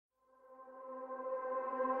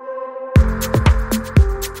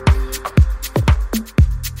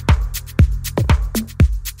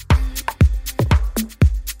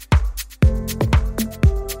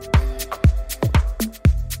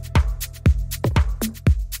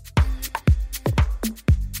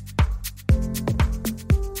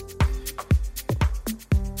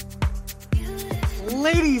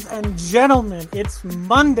and gentlemen, it's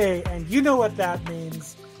Monday, and you know what that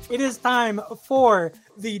means. It is time for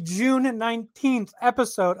the June 19th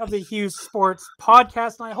episode of the Hughes Sports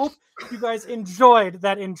Podcast, and I hope you guys enjoyed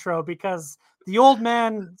that intro because the old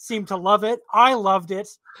man seemed to love it. I loved it.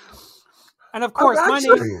 And of course,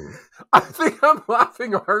 I think I'm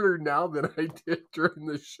laughing harder now than I did during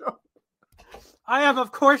the show. I am,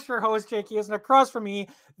 of course, your host, Jake Hughes, and across from me,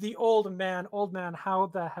 the old man. Old man, how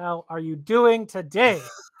the hell are you doing today?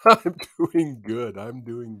 I'm doing good.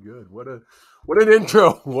 What an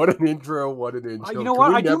intro. What an intro. You know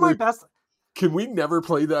what? I do my best. Can we never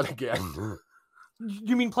play that again?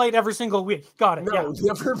 You mean play it every single week? Got it. No, yeah.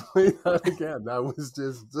 Never play that again. That was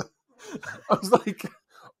just, I was like,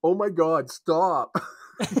 oh my God, stop.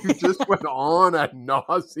 You just went on ad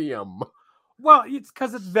nauseum. Well, it's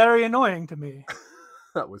because it's very annoying to me.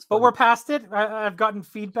 That was funny. But we're past it. I've gotten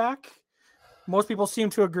feedback. Most people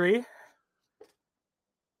seem to agree.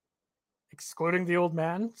 Excluding the old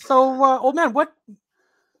man. So, old man, what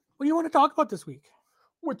do you want to talk about this week?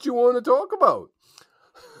 What you want to talk about?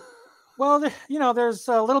 Well, there's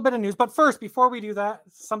a little bit of news. But first, before we do that,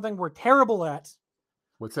 something we're terrible at.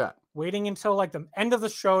 What's that? Waiting until like the end of the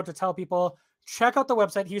show to tell people, check out the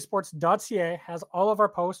website, hughesports.ca. Has all of our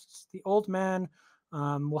posts. The old man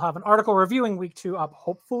will have an article reviewing week 2 up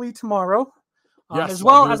hopefully tomorrow, as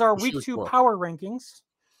well as our week 2 power rankings,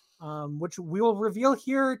 which we will reveal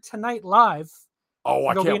here tonight live. Oh,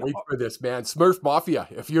 I can't wait for this, man. Smurf Mafia.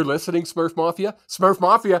 If you're listening, Smurf Mafia.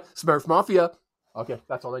 Okay,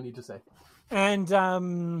 that's all I need to say. And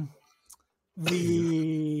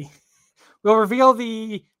we'll reveal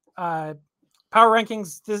the power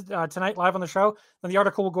rankings tonight live on the show. Then the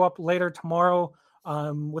article will go up later tomorrow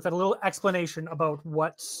with a little explanation about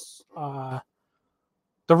what's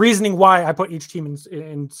the reasoning why I put each team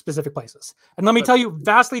in specific places. And let me tell you,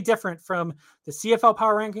 vastly different from the CFL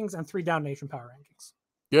power rankings and 3 Down Nation power rankings.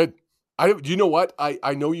 Good. Do you know what?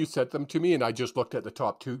 I know you sent them to me, and I just looked at the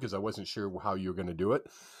top 2 because I wasn't sure how you were going to do it.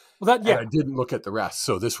 Well, and I didn't look at the rest,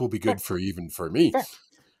 so this will be good for me. Fair.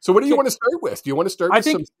 So what do you want to start with? Do you want to start with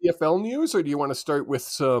some CFL news, or do you want to start with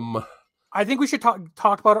some... I think we should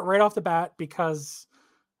talk about it right off the bat because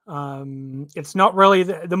it's not really...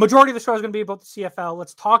 The majority of the show is going to be about the CFL.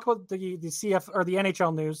 Let's talk about the CF or the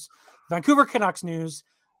NHL news. Vancouver Canucks news.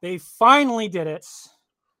 They finally did it.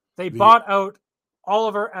 They bought out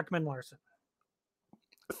Oliver Ekman-Larsson.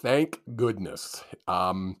 Thank goodness.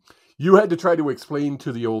 You had to try to explain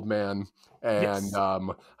to the old man and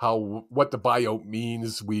what the buyout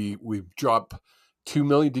means. We drop $2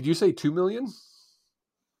 million. Did you say $2 million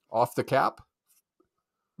off the cap?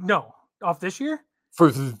 No, off this year.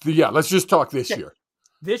 Let's just talk this year.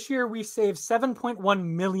 This year we saved $7.1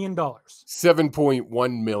 million.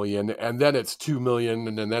 $7.1 million, and then it's $2 million,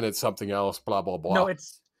 and then it's something else. Blah blah blah.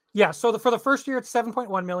 No, so for the first year it's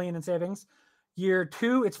 $7.1 million in savings. Year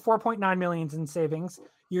 2 it's $4.9 million in savings.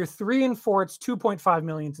 Year 3 and 4 it's $2.5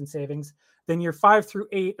 million in savings. Then year 5 through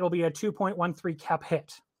 8 it'll be a 2.13 cap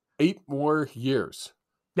hit. 8 more years.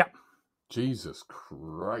 Yeah. Jesus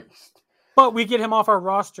Christ. But we get him off our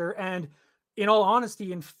roster, and in all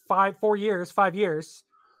honesty, in 5 years,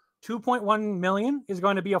 2.1 million is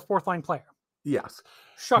going to be a 4th line player. Yes.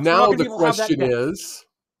 Shucks, now the question is,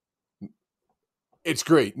 it's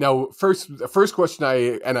great. Now, the first question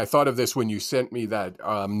I thought of this when you sent me that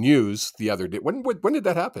news the other day. When did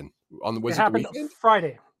that happen? It happened the weekend?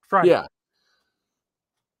 Friday. Yeah.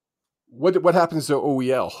 What happens to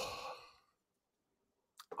OEL?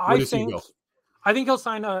 I think he'll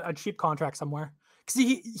sign a cheap contract somewhere because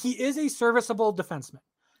he is a serviceable defenseman.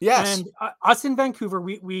 Yes. And us in Vancouver,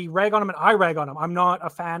 we rag on him, and I rag on him. I'm not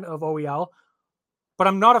a fan of OEL, but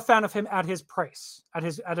I'm not a fan of him at his price, at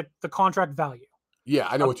the contract value. Yeah,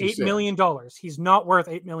 I know what you're saying. $8 million. He's not worth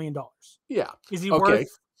 $8 million. Yeah. Is he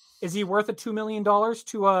worth a $2 million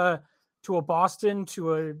to a Boston,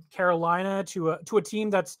 to a Carolina, to a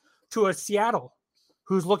team to a Seattle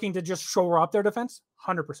who's looking to just shore up their defense?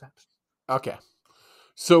 100%. Okay.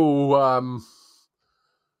 So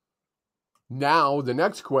now the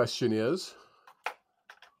next question is,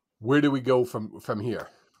 where do we go from here?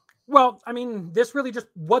 Well, I mean, this really just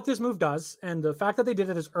what this move does, and the fact that they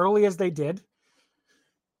did it as early as they did.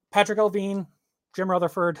 Patrick Elvine, Jim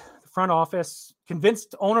Rutherford, the front office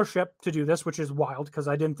convinced ownership to do this, which is wild because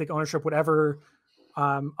I didn't think ownership would ever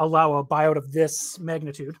allow a buyout of this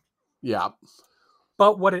magnitude. Yeah.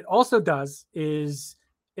 But what it also does is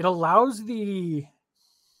it allows the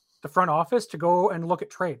front office to go and look at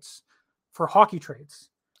trades for hockey trades.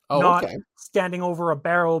 Not standing over a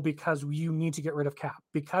barrel because you need to get rid of cap.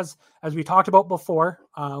 Because as we talked about before,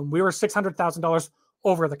 we were $600,000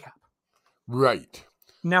 over the cap. Right.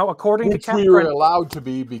 Now, according Which to we were allowed to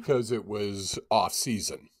be because it was off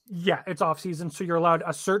season. Yeah, it's off season, so you're allowed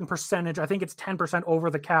a certain percentage. I think it's 10% over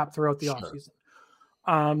the cap throughout the off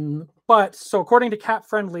season. But so according to Cap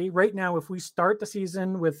Friendly, right now, if we start the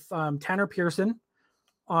season with Tanner Pearson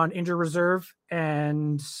on injured reserve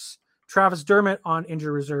and Travis Dermott on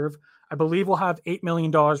injured reserve, I believe we'll have $8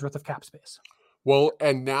 million worth of cap space. Well,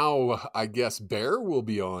 and now I guess Bear will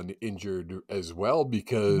be on injured as well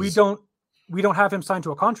because we don't have him signed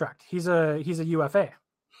to a contract. He's a UFA.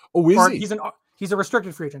 Oh, is he? He's a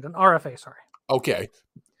restricted free agent, an RFA. Sorry. Okay.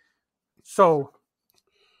 So,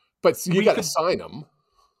 but you got to sign him.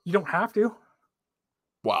 You don't have to.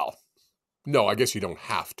 Wow. No, I guess you don't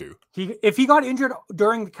have to. If he got injured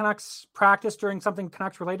during the Canucks practice, during something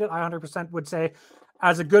Canucks related, I 100% would say,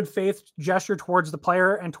 as a good faith gesture towards the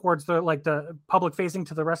player and towards the public facing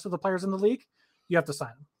to the rest of the players in the league, you have to sign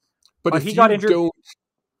him. But if he got injured,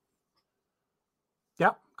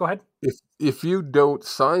 yeah, go ahead. If you don't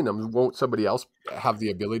sign him, won't somebody else have the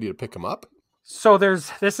ability to pick him up? So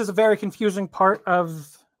this is a very confusing part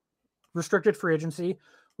of restricted free agency.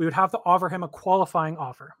 We would have to offer him a qualifying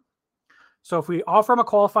offer. So if we offer him a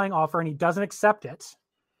qualifying offer and he doesn't accept it,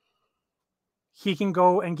 he can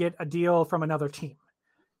go and get a deal from another team.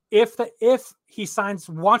 If he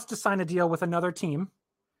wants to sign a deal with another team,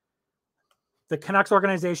 the Canucks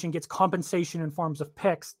organization gets compensation in forms of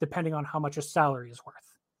picks depending on how much his salary is worth.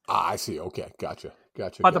 I see. Okay, gotcha.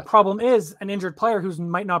 But the problem is an injured player who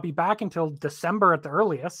might not be back until December at the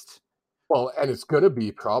earliest. Well, and it's going to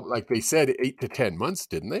be like they said, 8 to 10 months,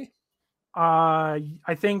 didn't they?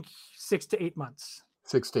 I think 6 to 8 months.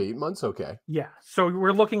 6 to 8 months. Okay. Yeah. So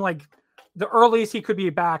we're looking like the earliest he could be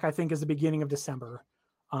back, I think, is the beginning of December.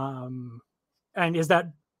 And is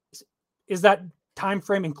that time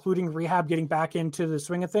frame including rehab, getting back into the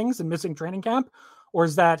swing of things and missing training camp, or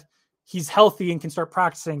is that he's healthy and can start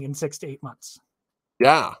practicing in 6 to 8 months?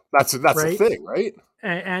 Yeah, that's right? The thing, right?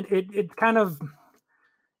 And it kind of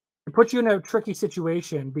puts you in a tricky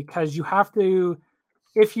situation because you have to,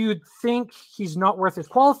 if you think he's not worth his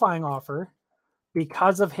qualifying offer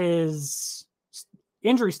because of his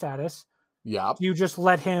injury status, you just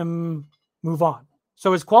let him move on.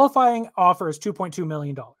 So his qualifying offer is $2.2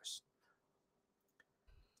 million.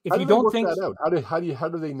 If you don't think that out, how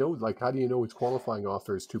do they know? Like, how do you know his qualifying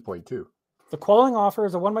offer is 2.2? The qualifying offer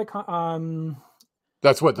is a one-way.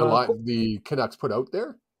 That's what the Canucks put out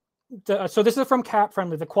there. So this is from Cap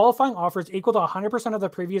Friendly. The qualifying offer is equal to 100% of the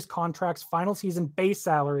previous contract's final season base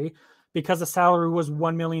salary because the salary was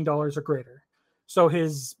 $1 million or greater. So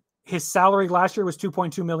his salary last year was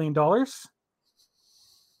 $2.2 million.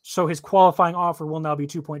 So his qualifying offer will now be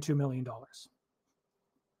 $2.2 million.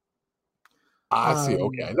 I see.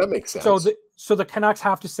 Okay, that makes sense. So the Canucks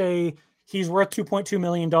have to say he's worth $2.2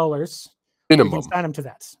 million. Minimum. We can sign him to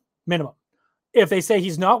that minimum. If they say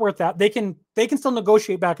he's not worth that, they can still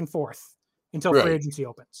negotiate back and forth until free agency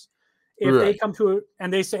opens. If they come to it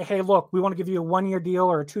and they say, "Hey, look, we want to give you a 1-year deal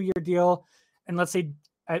or a 2-year deal," and let's say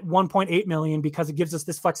at $1.8 million because it gives us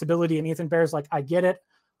this flexibility, and Ethan Bear's like, "I get it.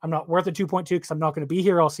 I'm not worth the 2.2 because I'm not going to be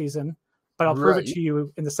here all season, but I'll prove it to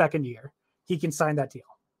you in the second year." He can sign that deal.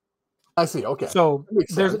 I see. Okay. So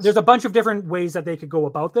there's a bunch of different ways that they could go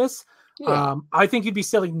about this. Yeah. I think you'd be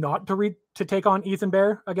silly not to take on Ethan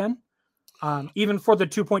Bear again. Even for the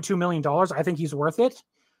 $2.2 million, I think he's worth it.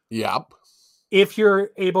 Yep. If you're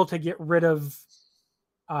able to get rid of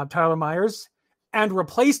Tyler Myers and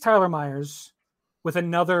replace Tyler Myers with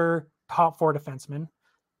another top 4 defenseman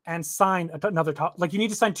and sign another you need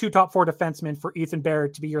to sign 2 top 4 defensemen for Ethan Bear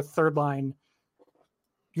to be your third pairing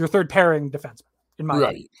defenseman, in my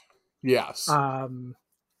opinion. Yes. And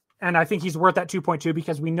I think he's worth that 2.2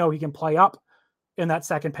 because we know he can play up in that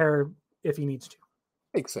second pair if he needs to.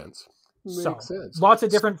 Makes sense. Makes sense. Lots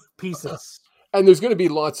of different pieces. And there's going to be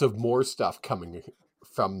lots of more stuff coming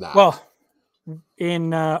from that. Well,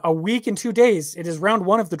 in a week and 2 days, it is round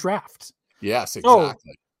 1 of the draft. Yes,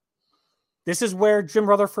 exactly. So, this is where Jim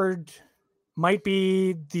Rutherford might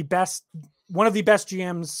be one of the best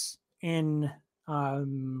GMs in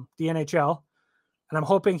the NHL. And I'm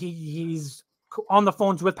hoping he's on the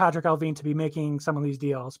phones with Patrick Allvin to be making some of these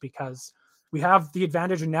deals because we have the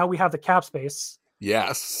advantage and now we have the cap space.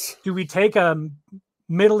 Yes. Do we take a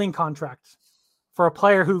middling contract for a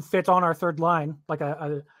player who fits on our third line, like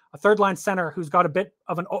a third line center who's got a bit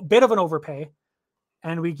of an overpay,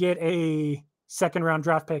 and we get a second round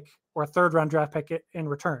draft pick or a third round draft pick in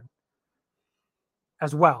return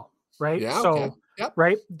as well, right? Yeah. So, okay. Yep.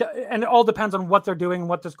 Right, and it all depends on what they're doing and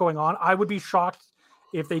what's going on. I would be shocked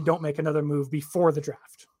if they don't make another move before the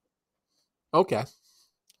draft. Okay.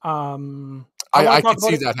 I can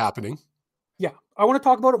see that happening. Yeah, I want to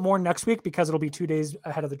talk about it more next week because it'll be 2 days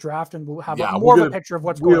ahead of the draft, and we'll have Yeah, more of a picture of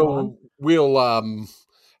what's going on. We'll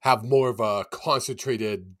have more of a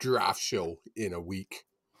concentrated draft show in a week.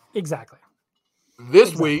 Exactly.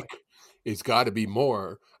 This week it's got to be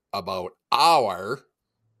more about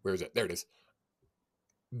where is it? There it is.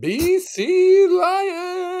 BC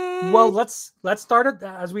Lions. Well, let's start it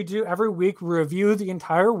as we do every week. Review the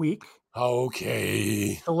entire week.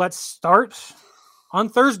 Okay. So let's start on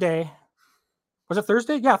Thursday. Was it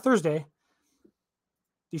Thursday? Yeah, Thursday.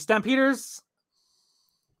 The Stampeders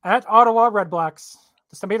at Ottawa Redblacks.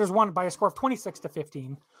 The Stampeders won by a score of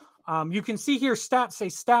 26-15. You can see here stats say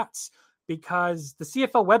stats because the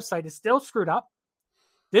CFL website is still screwed up.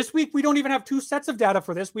 This week, we don't even have 2 sets of data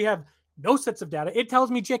for this. We have no sets of data. It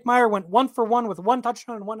tells me Jake Meyer went 1 for 1 with 1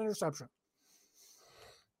 touchdown and 1 interception.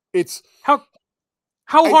 It's how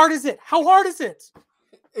hard is it? How hard is it?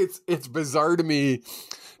 It's bizarre to me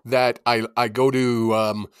that I go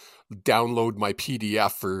to download my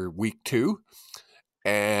PDF for week 2,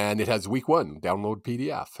 and it has week 1 download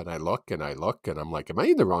PDF, and I look and I'm like, am I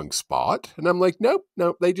in the wrong spot? And I'm like, nope,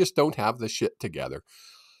 they just don't have the shit together.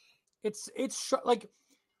 It's like,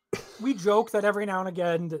 we joke that every now and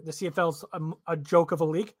again the CFL's a joke of a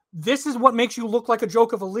league. This is what makes you look like a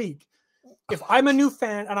joke of a league. If I'm a new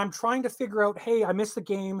fan and I'm trying to figure out, hey, I missed the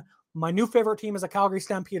game, my new favorite team is the Calgary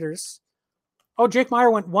Stampeders. Oh, Jake Meyer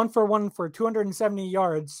went 1 for 1 for 270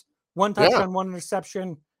 yards, 1 touchdown, 1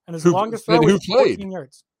 interception, and his longest throw was 14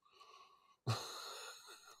 yards.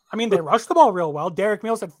 I mean, they rushed the ball real well. Derek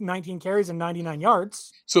Mills had 19 carries and 99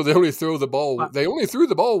 yards. So they only threw the ball. They only threw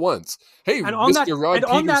the ball once. Hey, Mr. Rod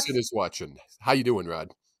Peterson is watching. How you doing,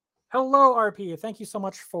 Rod? Hello, RP. Thank you so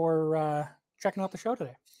much for checking out the show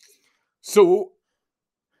today. So,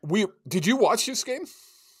 did you watch this game?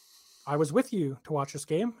 I was with you to watch this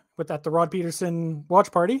game at the Rod Peterson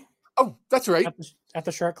watch party. Oh, that's right. At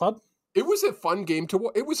the Shark Club. It was a fun game to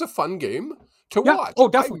watch. It was a fun game to watch. Oh,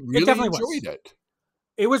 definitely. I really enjoyed it.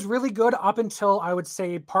 It was really good up until, I would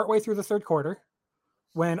say, partway through the third quarter,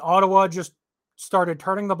 when Ottawa just started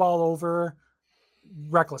turning the ball over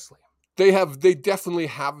recklessly. They definitely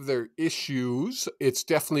have their issues. It's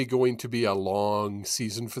definitely going to be a long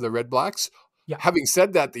season for the Red Blacks. Yeah. Having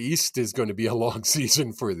said that, the East is going to be a long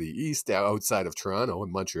season for the East outside of Toronto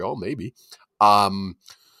and Montreal, maybe.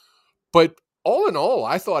 But all in all,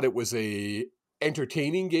 I thought it was a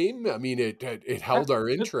entertaining game. I mean, it held our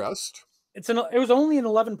interest. It was only an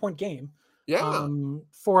 11-point game. Yeah.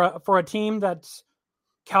 For a team that's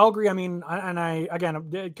Calgary. I mean, and I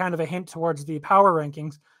again kind of a hint towards the power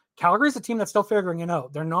rankings. Calgary is a team that's still figuring it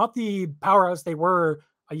out. They're not the powerhouse they were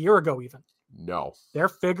a year ago, even. No, they're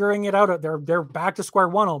figuring it out. They're back to square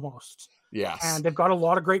one almost. Yes, and they've got a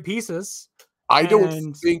lot of great pieces. I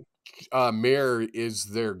don't think Mayer is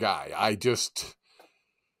their guy.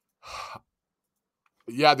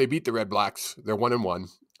 They beat the Red Blacks. They're 1-1.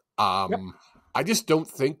 Yep. I just don't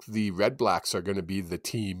think the Red Blacks are going to be the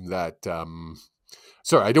team that.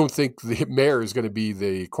 I don't think the Mayer is going to be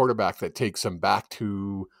the quarterback that takes them back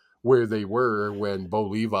to where they were when Bo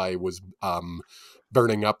Levi was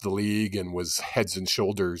burning up the league and was heads and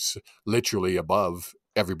shoulders literally above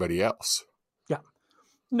everybody else. Yeah.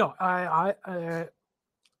 No, I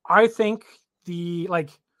think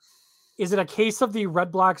is it a case of the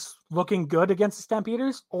Red Blacks looking good against the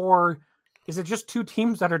Stampeders, or is it just 2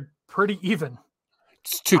 teams that are pretty even?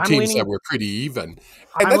 It's 2 teams that were pretty even.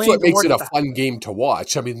 And that's what makes it a fun game to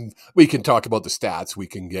watch. I mean, we can talk about the stats. We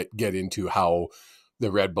can get into how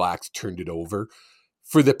the Red Blacks turned it over.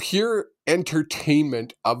 For the pure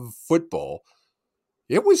entertainment of football,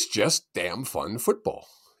 it was just damn fun football.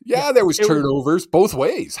 Yeah, there was turnovers both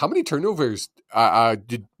ways. How many turnovers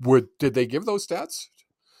did they give those stats?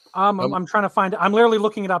 I'm trying to find it. I'm literally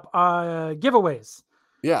looking it up. Giveaways.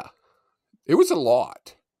 Yeah, it was a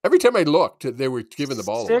lot. Every time I looked, they were giving the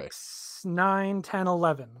ball away. 6, 9, 10,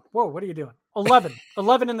 11. Whoa, what are you doing? 11.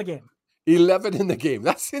 11 in the game. 11 in the game.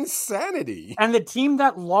 That's insanity. And the team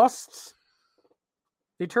that lost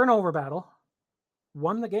the turnover battle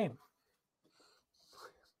won the game.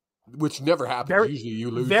 Which never happens. Usually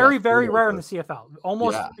you lose. Very, very rare in the CFL.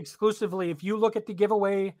 Almost exclusively. If you look at the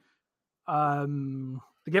giveaway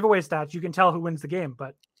stats, you can tell who wins the game,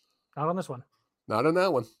 but not on this one. Not on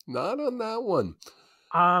that one.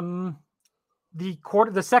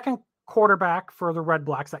 The second quarterback for the Red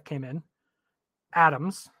Blacks that came in,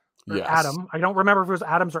 Adams. Yes. Adam. I don't remember if it was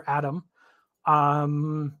Adams or Adam. I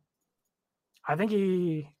think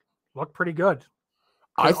he looked pretty good.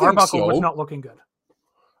 I think Arbuckle was not looking good.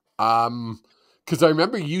 Because I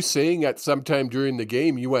remember you saying at some time during the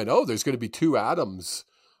game, you went, "Oh, there's going to be 2 Adams."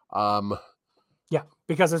 Yeah,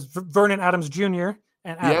 because it's Vernon Adams Jr.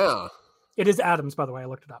 and Adams. Yeah. It is Adams, by the way. I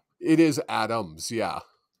looked it up. It is Adams, yeah.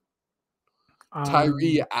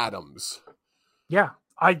 Tyree Adams. Yeah.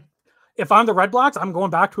 If I'm the Red Blacks, I'm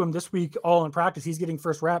going back to him this week all in practice. He's getting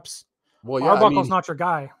first reps. Well, yeah, Arbuckle's not your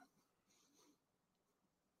guy.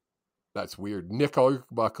 That's weird. Nick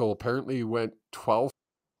Arbuckle apparently went 12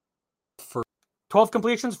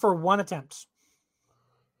 completions for 1 attempt.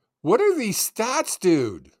 What are these stats,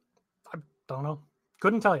 dude? I don't know.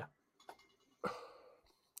 Couldn't tell you.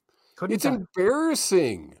 It's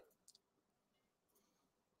embarrassing.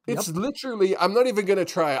 It's literally, I'm not even going to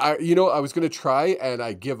try. I was going to try and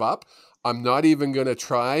I give up. I'm not even going to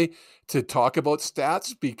try to talk about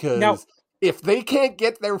stats because if they can't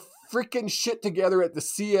get their freaking shit together at the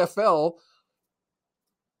CFL,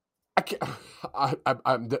 I can't.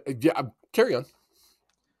 Carry on.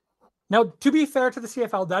 Now, to be fair to the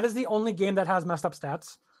CFL, that is the only game that has messed up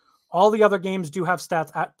stats. All the other games do have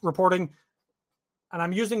stats at reporting, and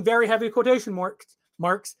I'm using very heavy quotation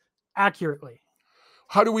marks accurately.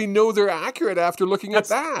 How do we know they're accurate after looking at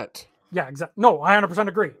that? Yeah, exactly. No, I 100%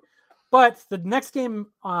 agree. But the next game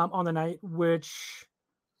on the night, which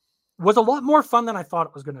was a lot more fun than I thought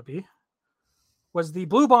it was going to be, was the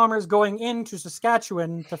Blue Bombers going into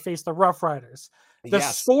Saskatchewan to face the Rough Riders. The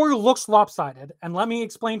score looks lopsided, and let me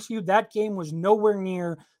explain to you, that game was nowhere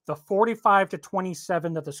near the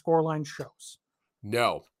 45-27 that the scoreline shows.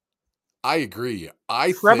 No, I agree.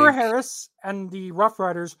 Trevor Harris and the Rough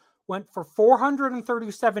Riders went for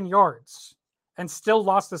 437 yards and still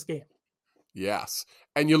lost this game. Yes.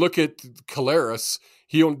 And you look at Caleris,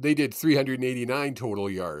 they did 389 total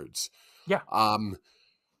yards. Yeah.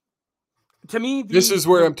 To me, this is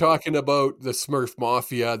where I'm talking about the Smurf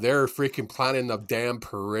Mafia. They're freaking planning the damn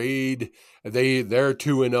parade. They're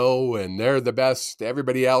 2-0 and they're the best.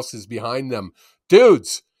 Everybody else is behind them.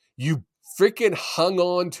 Dudes, you freaking hung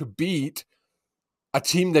on to beat a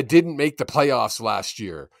team that didn't make the playoffs last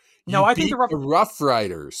year. I think the Rough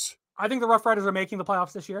Riders. I think the Rough Riders are making the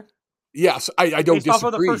playoffs this year. Yes, I don't disagree. Off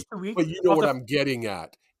of the first 2 weeks, but you know what I'm getting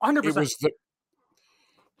at. 100%. It was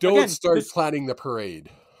don't start planning the parade.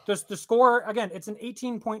 Just the score, again, it's an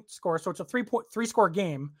 18-point score, so it's a three-score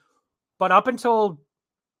game. But up until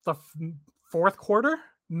the fourth quarter,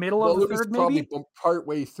 middle of the third, maybe? Probably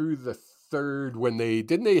partway through the third when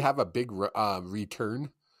didn't they have a big return?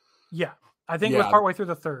 Yeah, I think it was partway through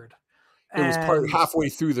the third. It was halfway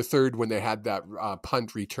through the third when they had that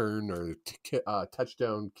punt return or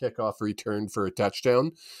touchdown kickoff return for a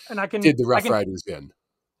touchdown. And did the Rough Riders in?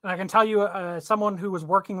 And I can tell you, someone who was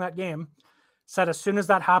working that game said as soon as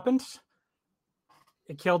that happened,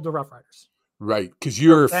 it killed the Rough Riders. Right, because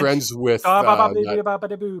you're friends with. Okay,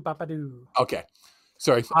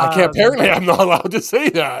 sorry, I can't. Apparently, I'm not allowed to say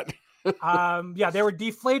that. They were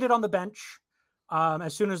deflated on the bench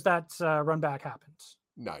as soon as that run back happened.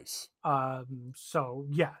 Nice.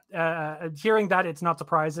 Hearing that, it's not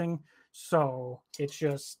surprising. So it's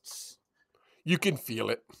just you can feel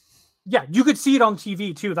it. Yeah, you could see it on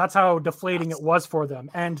TV too. That's how deflating it was for them.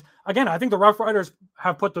 And again, I think the Rough Riders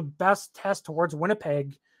have put the best test towards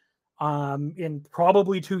Winnipeg in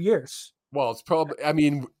probably 2 years. Well, it's probably,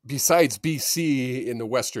 besides BC in the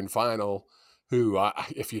Western Final, who,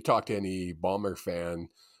 if you talk to any Bomber fan,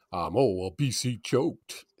 BC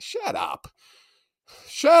choked. Shut up.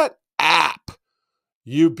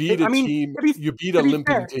 You beat a team. You beat a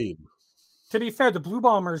limping team. To be fair, the Blue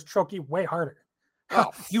Bombers choked you way harder.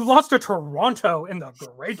 You lost to Toronto in the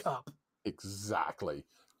Grey Cup. Exactly.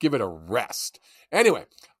 Give it a rest. Anyway,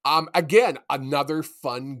 again, another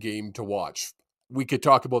fun game to watch. We could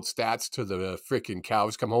talk about stats till the freaking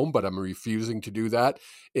cows come home, but I'm refusing to do that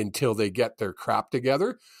until they get their crap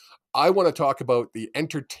together. I want to talk about the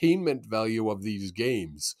entertainment value of these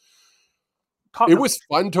games. It was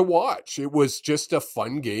fun to watch. It was just a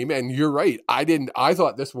fun game. And you're right. I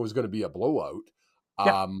thought this was going to be a blowout.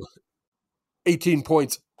 Yeah. 18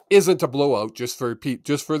 points isn't a blowout just for the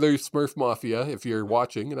Smurf Mafia, if you're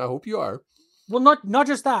watching, and I hope you are. Well, not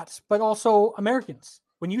just that, but also Americans.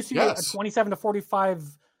 When you see a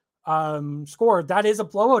 27-45 score, that is a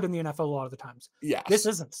blowout in the NFL a lot of the times. Yes. This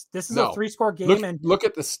isn't. This is a 3-score game. Look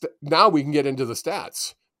at now we can get into the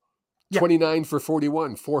stats. 29 for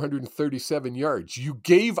 41, 437 yards. You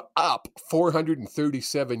gave up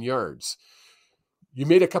 437 yards. You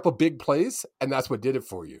made a couple big plays, and that's what did it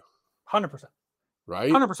for you. 100%.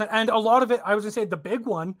 Right? 100%. And a lot of it, I was going to say, the big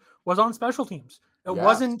one was on special teams. It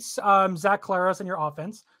wasn't Zach Claris and your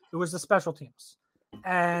offense. It was the special teams.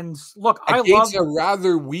 And look, against a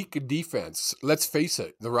rather weak defense. Let's face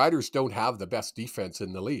it, the Riders don't have the best defense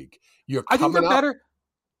in the league. I think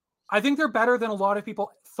they're better than a lot of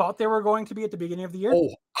people thought they were going to be at the beginning of the year. Oh,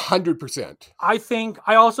 100%.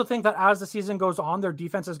 I also think that as the season goes on, their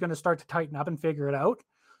defense is going to start to tighten up and figure it out.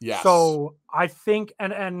 Yes. So I think,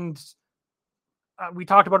 and we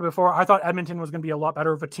talked about it before. I thought Edmonton was going to be a lot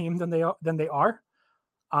better of a team than they are.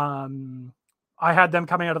 I had them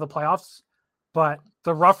coming out of the playoffs, but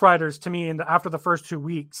the Rough Riders, to me, after the first 2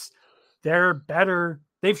 weeks, they're better.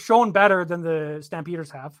 They've shown better than the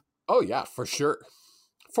Stampeders have. Oh yeah, for sure.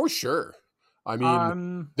 For sure. I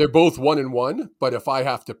mean, they're both 1-1, but if I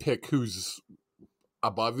have to pick who's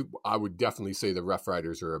above, I would definitely say the Rough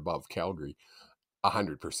Riders are above Calgary,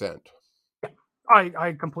 100%.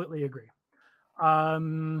 I completely agree.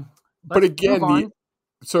 But again,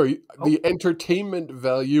 the entertainment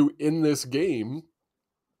value in this game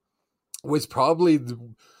was probably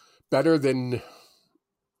better than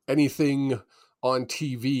anything on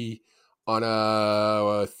TV on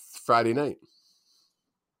a Friday night.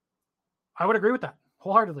 I would agree with that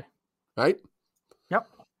wholeheartedly. Right? Yep.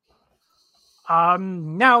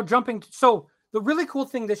 Now jumping. So the really cool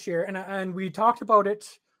thing this year, and we talked about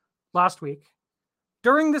it last week,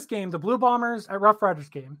 during this game, the Blue Bombers at Rough Riders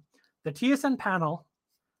game, the TSN panel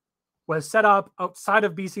was set up outside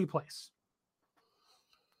of BC Place,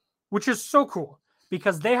 which is so cool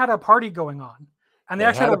because they had a party going on, and they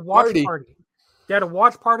actually had a watch party. They had a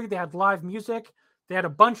watch party. They had live music. They had a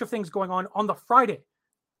bunch of things going on the Friday.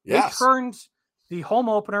 Yes. They turned the home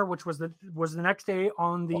opener, which was the next day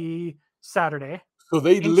on the Saturday. So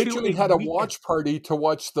they literally had a watch party to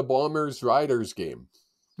watch the Bombers Riders game.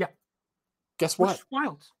 Yeah. Guess what? Which is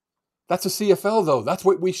wild. That's a CFL though. That's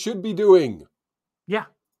what we should be doing. Yeah.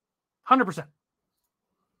 100%.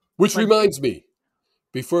 Which reminds me,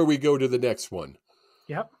 before we go to the next one.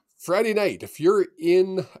 Yep. Friday night, if you're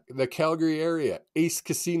in the Calgary area, Ace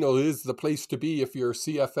Casino is the place to be if you're a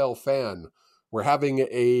CFL fan. We're having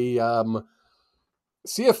a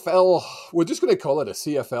CFL, we're just going to call it a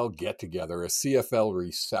CFL get-together, a CFL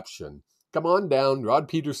reception. Come on down. Rod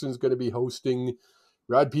Peterson's going to be hosting.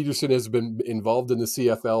 Rod Peterson has been involved in the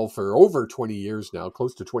CFL for over 20 years now,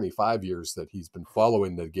 close to 25 years that he's been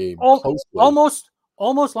following the game closely.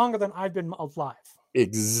 Almost longer than I've been alive.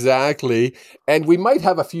 Exactly. And we might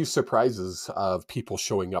have a few surprises of people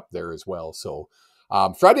showing up there as well. So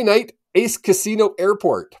Friday night, Ace Casino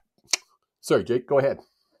Airport. Sorry, Jake, go ahead.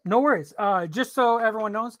 No worries. Just so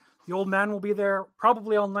everyone knows, the old man will be there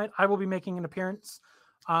probably all night. I will be making an appearance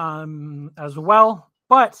as well.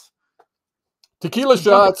 But tequila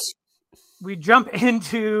shots. We jump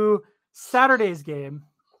into Saturday's game.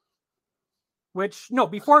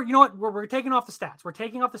 Before, you know what? We're taking off the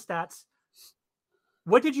stats.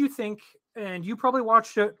 What did you think? And you probably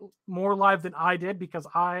watched it more live than I did because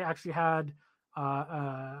I actually had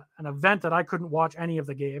an event that I couldn't watch any of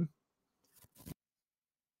the game.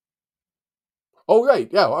 Oh, right.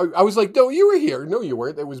 Yeah. I was like, no, you were here. No, you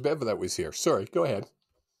weren't. It was Bev that was here. Sorry. Go ahead.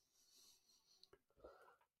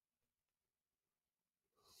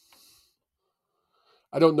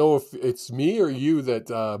 I don't know if it's me or you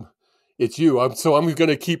that it's you. So I'm going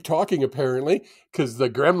to keep talking apparently because the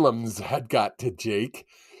gremlins had got to Jake.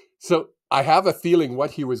 So I have a feeling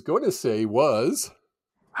what he was going to say was...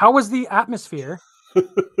 How was the atmosphere?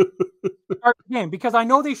 Game, because I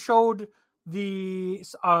know they showed the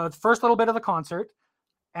first little bit of the concert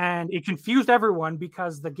and it confused everyone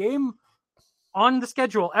because the game on the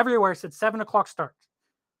schedule everywhere said 7:00 start.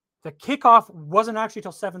 The kickoff wasn't actually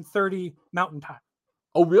till 7:30 Mountain Time.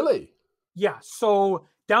 Oh, really? Yeah. So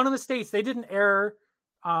down in the States, they didn't air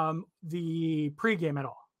the pregame at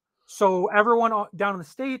all. So everyone down in the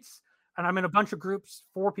States, and I'm in a bunch of groups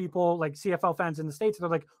for people like CFL fans in the States, they're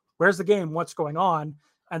like, where's the game? What's going on?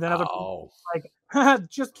 And then other people like,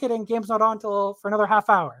 just kidding. Game's not on for another half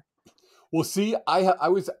hour. Well, see, I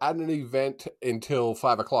was at an event until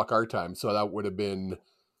 5:00 our time. So that would have been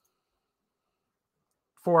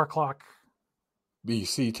 4:00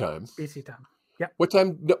 BC time. BC time. Yeah. What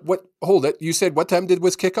time? Hold it. You said what time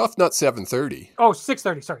was kickoff? Not 7:30. Oh,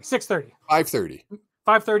 6:30. Sorry, 6:30. 5:30.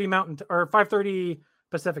 5:30 Mountain or 5:30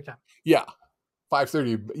 Pacific time. Yeah.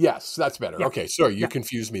 5:30. Yes, that's better. Yeah. Okay, sorry, you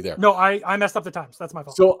confused me there. No, I messed up the times. That's my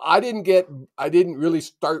fault. So I didn't really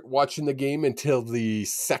start watching the game until the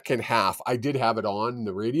second half. I did have it on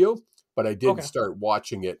the radio, but I didn't start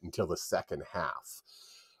watching it until the second half.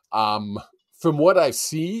 From what I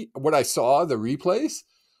saw the replays,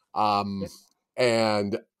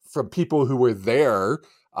 and from people who were there,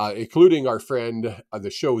 including our friend, the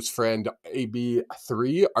show's friend,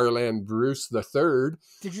 AB3, Arland Bruce III.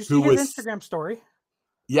 Did you see his Instagram story?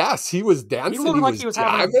 Yes, he was dancing. He looked like he was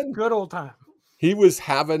having a good old time. He was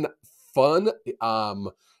having fun,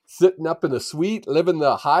 sitting up in the suite, living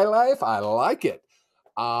the high life. I like it.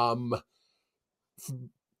 But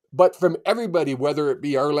from everybody, whether it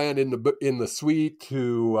be our land in the suite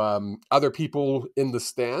to other people in the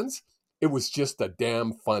stands, it was just a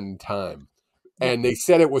damn fun time. Yeah. And they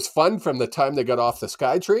said it was fun from the time they got off the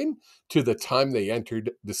SkyTrain to the time they entered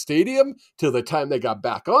the stadium, to the time they got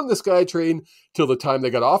back on the SkyTrain, till the time they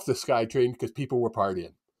got off the SkyTrain, because people were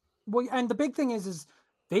partying. Well, and the big thing is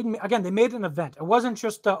they made an event. It wasn't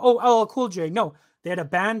just LL Cool J. No, they had a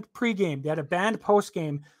band pregame, they had a band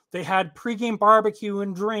postgame, they had pregame barbecue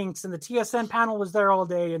and drinks, and the TSN panel was there all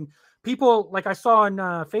day. And people, like I saw on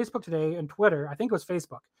Facebook today and Twitter, I think it was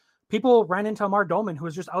Facebook, people ran into Amar Doman, who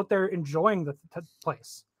was just out there enjoying the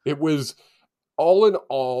place. It was all in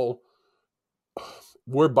all.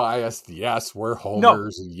 We're biased, yes. We're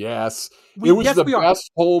homers, yes. It was the best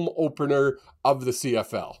home opener of the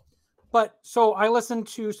CFL. But so I listened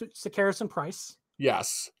to Sakaris and Price.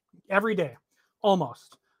 Yes. Every day,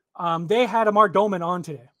 almost. They had Amar Doman on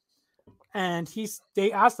today. And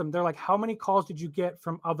they asked them, they're like, how many calls did you get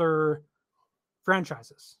from other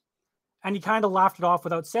franchises? And he kind of laughed it off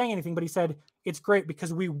without saying anything, but he said, it's great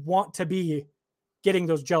because we want to be getting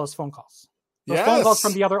those jealous phone calls. Those phone calls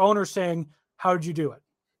from the other owners saying, how did you do it?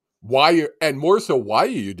 Why, and more so, why are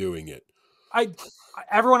you doing it?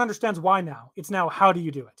 Everyone understands why now. It's now, how do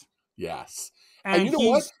you do it? Yes. And you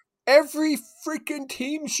know what? Every freaking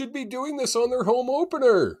team should be doing this on their home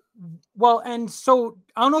opener. Well, and so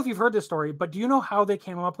I don't know if you've heard this story, but do you know how they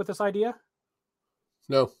came up with this idea?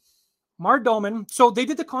 No. Amar Doman. So they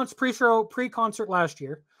did the pre-concert last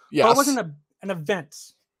year. Yes. But it wasn't an event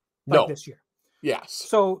like this year. Yes.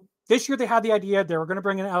 So this year they had the idea they were going to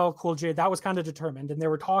bring in LL Cool J. That was kind of determined. And they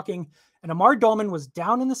were talking. And Amar Doman was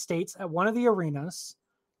down in the States at one of the arenas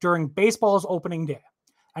during baseball's opening day.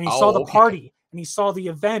 And he saw the party and he saw the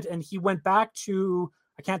event. And he went back to,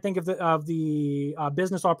 I can't think of the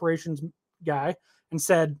business operations guy, and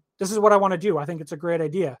said, this is what I want to do. I think it's a great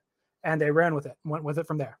idea. And they ran with it and went with it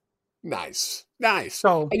from there. Nice.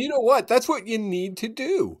 So, and you know what? That's what you need to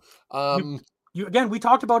do. Again, we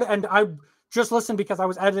talked about it, and I just listened because I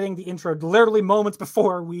was editing the intro literally moments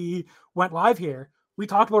before we went live here. We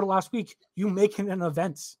talked about it last week. You make it an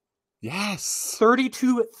event. Yes.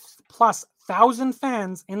 32,000+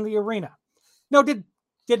 fans in the arena. No, did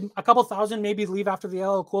a couple thousand maybe leave after the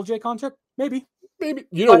LL Cool J concert? Maybe.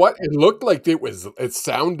 You know what? It looked like it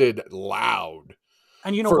sounded loud.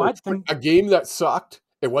 And you know what? A game that sucked.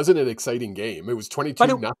 It wasn't an exciting game. It was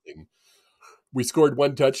 22-0. We scored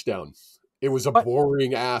one touchdown. It was a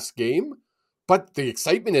boring ass game, but the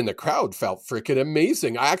excitement in the crowd felt freaking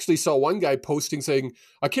amazing. I actually saw one guy posting saying,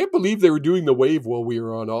 I can't believe they were doing the wave while we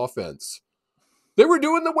were on offense. They were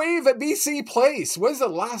doing the wave at BC Place. When's the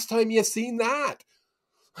last time you seen that?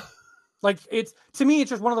 Like, to me,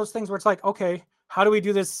 it's just one of those things where it's like, okay, how do we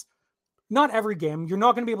do this? Not every game. You're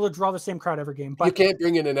not going to be able to draw the same crowd every game. But you can't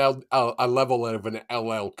bring in a level of an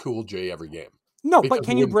LL Cool J every game. No, but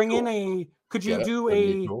can you bring in could you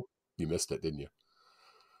do you missed it, didn't you?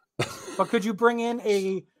 But could you bring in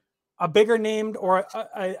a bigger named or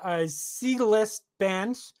a C-list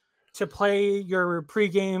band to play your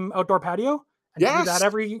pregame outdoor patio? And do that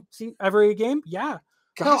every game? Yeah.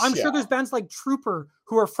 Gosh, no, I'm sure there's bands like Trooper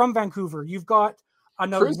who are from Vancouver. You've got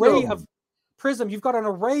an array of Prism. You've got an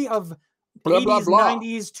array of 80s,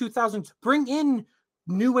 90s, 2000s. Bring in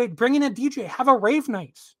new age. Bring in a DJ. Have a rave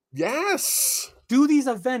night. Yes. Do these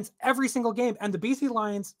events every single game. And the BC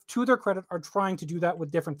Lions, to their credit, are trying to do that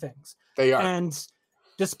with different things. They are. And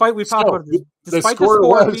despite the score being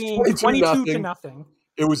 22-0.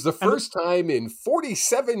 It was the first time in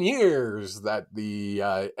 47 years that the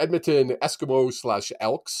Edmonton Eskimo /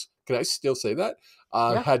 Elks, can I still say that,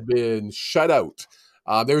 had been shut out.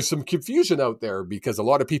 There's some confusion out there because a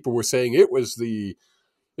lot of people were saying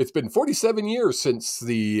it's been 47 years since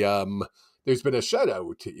there's been a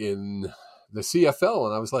shutout in the CFL.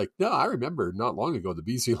 And I was like, no, I remember not long ago, the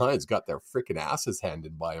BC Lions got their freaking asses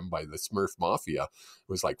handed by them by the Smurf Mafia. It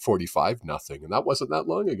was like 45-0. And that wasn't that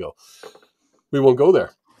long ago. We won't go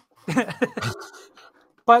there.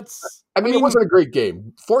 But I mean, it wasn't a great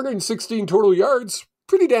game. 416 total yards,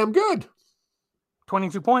 pretty damn good.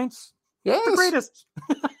 22 points. Yes. The greatest.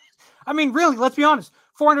 I mean, really, let's be honest.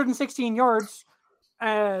 416 yards.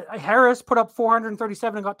 Harris put up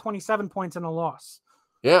 437 and got 27 points in a loss.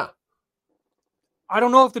 Yeah. I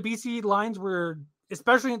don't know if the BC Lions were,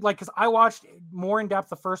 especially because I watched more in depth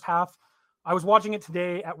the first half. I was watching it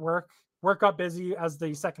today at work. Work got busy as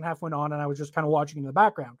the second half went on, and I was just kind of watching in the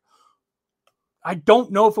background. I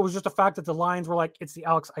don't know if it was just a fact that the Lions were like, it's the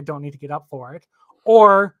Elks, I don't need to get up for it.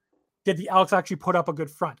 Or did the Elks actually put up a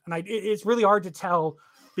good front? And it's really hard to tell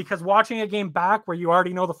because watching a game back where you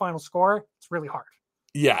already know the final score, it's really hard.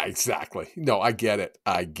 Yeah, exactly. No, I get it.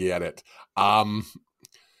 I get it.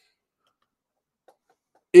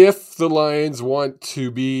 If the Lions want to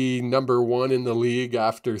be number one in the league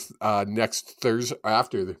after next Thursday,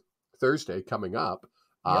 after the Thursday coming up,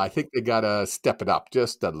 I Yep, think they got to step it up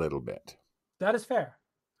just a little bit. that is fair.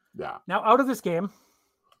 Yeah. Now, out of this game,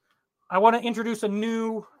 I want to introduce a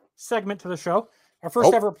new segment to the show. Our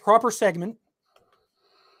first Oh, ever proper segment.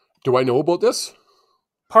 do I know about this?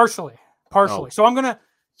 Partially. Oh, So I'm gonna.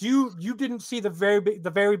 You didn't see the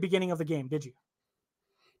very beginning of the game, did you?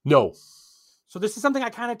 no. So this is something I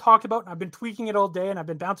kind of talked about, and I've been tweaking it all day, and I've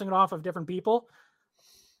been bouncing it off of different people.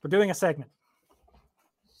 We're doing a segment.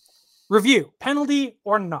 Review, penalty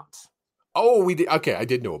or not. Oh, we did. Okay, I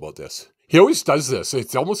did know about this. He always does this.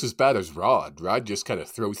 It's almost as bad as Rod. Rod just kind of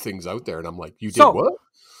throws things out there, and I'm like, "You did what?"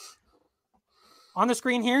 On the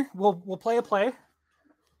screen here, we'll play a play.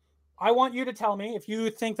 I want you to tell me if you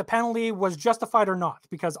think the penalty was justified or not,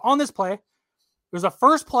 because on this play, it was the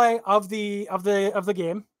first play of the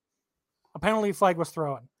game. A penalty flag was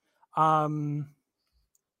thrown, and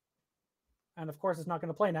of course, it's not going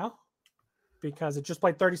to play now because it just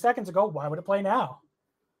played 30 seconds ago. Why would it play now?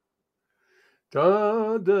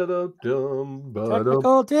 Technical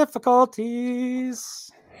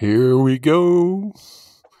difficulties. Here we go.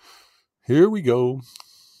 Here we go.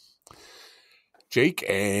 Jake,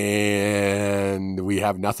 and we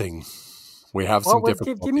have nothing. We have some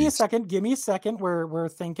difficulties. Give me a second. Give me a second. We're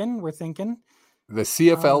thinking. The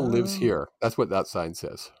CFL lives here. That's what that sign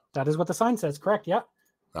says. That is what the sign says. Correct. Yeah.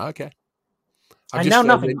 Okay. And now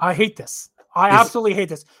nothing. I hate this. I absolutely hate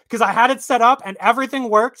this because I had it set up and everything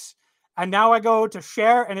works, and now I go to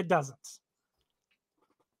share and it doesn't.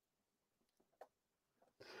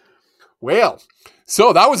 Well,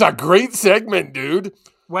 so that was a great segment, dude.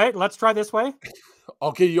 Wait, let's try this way.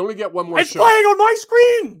 Okay, you only get one more shot. It's shot. playing on my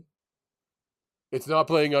screen. It's not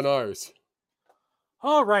playing on ours.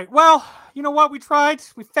 All right. Well, you know what? We tried.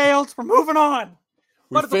 We failed. We're moving on.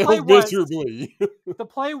 We failed miserably. The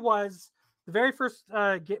play was the very first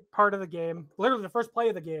part of the game, literally the first play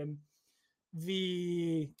of the game.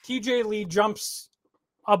 The TJ Lee jumps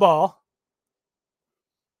a ball,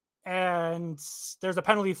 and there's a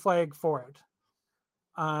penalty flag for it.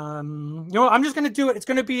 I'm just going to do it. It's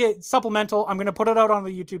going to be a supplemental. I'm going to put it out on the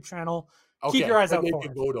YouTube channel. Okay, keep your eyes out for it. They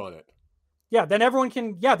can vote on it. Yeah, then everyone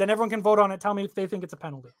can vote on it. Tell me if they think it's a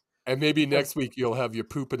penalty. And maybe next week you'll have your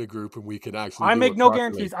poop in a group and we can actually I make no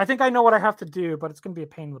guarantees. I think I know what I have to do, but it's going to be a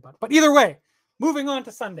pain in the butt. But either way, moving on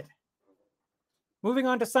to Sunday. Moving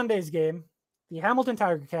on to Sunday's game, the Hamilton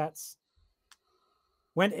Tiger Cats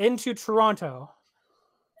went into Toronto.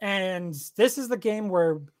 And this is the game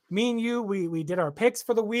where me and you, we did our picks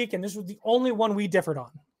for the week, and this was the only one we differed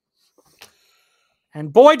on.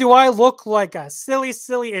 And boy, do I look like a silly,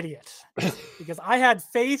 silly idiot. Because I had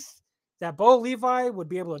faith that Bo Levi would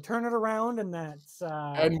be able to turn it around, and that's.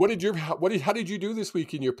 And how did you do this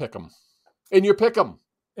week in your pick'em? In your pick'em.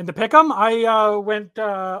 In the pick'em, I went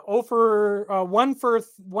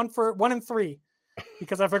 1 and 3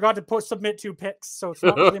 because I forgot to submit 2 picks, so it's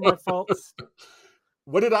not really my fault.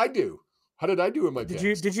 What did I do? How did I do in my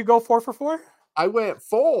picks? Did you go 4 for 4? I went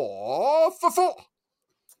 4 for 4.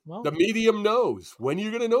 Well, the medium knows. When are you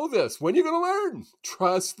going to know this? When are you going to learn?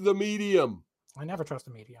 Trust the medium. I never trust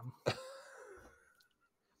the medium.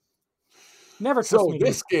 Never trust medium. So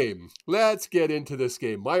this game, let's get into this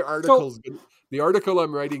game. The article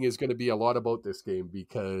I'm writing is going to be a lot about this game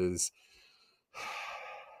because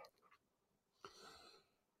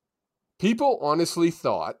people honestly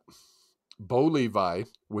thought Bo Levi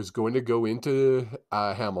was going to go into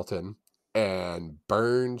Hamilton and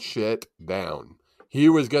burn shit down. He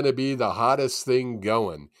was going to be the hottest thing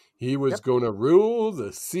going. He was going to rule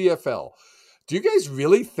the CFL. Do you guys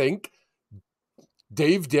really think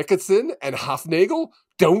Dave Dickinson and Huffnagel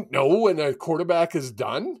don't know when a quarterback is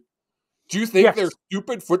done? Do you think they're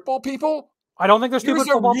stupid football people? I don't think they're stupid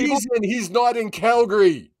football people. There's a reason he's not in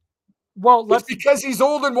Calgary. Well, it's because he's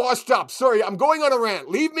old and washed up. Sorry, I'm going on a rant.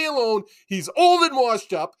 Leave me alone. He's old and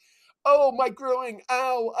washed up. Oh, my growing.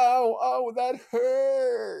 Ow, ow, ow, that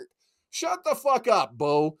hurt. Shut the fuck up,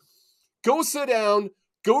 Bo. Go sit down.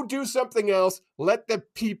 Go do something else. Let the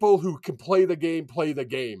people who can play the game play the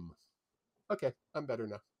game. Okay, I'm better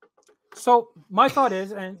now. So my thought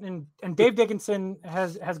is, and Dave Dickinson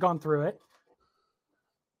has gone through it.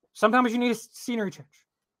 Sometimes you need a scenery change.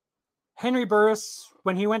 Henry Burris,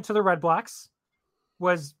 when he went to the Red Blacks,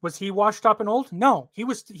 was he washed up and old? No, he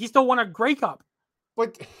still won a Grey Cup.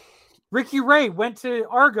 But Ricky Ray went to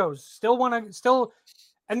Argos,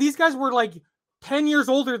 and these guys were like 10 years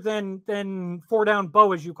older than 4 down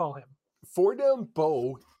Bo, as you call him. Four down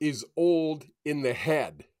Bo is old in the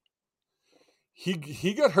head.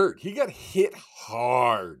 He got hurt. He got hit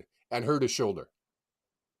hard and hurt his shoulder.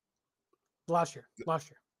 Last year.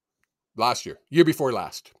 Year before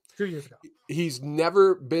last. 2 years ago. He's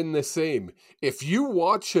never been the same. If you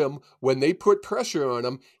watch him, when they put pressure on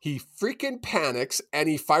him, he freaking panics and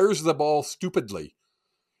he fires the ball stupidly.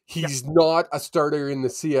 He's not a starter in the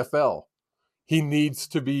CFL. He needs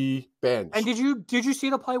to be benched. And did you see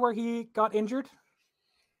the play where he got injured?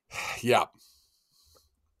 Yeah.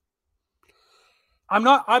 I'm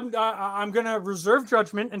going to reserve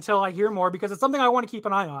judgment until I hear more, because it's something I want to keep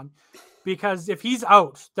an eye on. Because if he's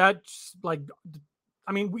out, that's like,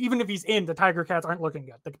 I mean, even if he's in, the Tiger Cats aren't looking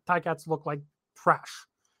good. The Tiger Cats look like trash.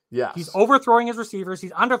 Yes. He's overthrowing his receivers.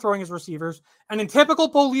 He's underthrowing his receivers. And in typical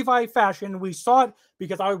Bo Levi fashion, we saw it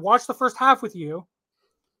because I watched the first half with you.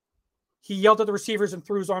 He yelled at the receivers and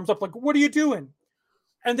threw his arms up like, what are you doing?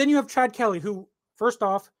 And then you have Chad Kelly, who, first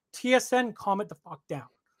off, TSN, calm it the fuck down.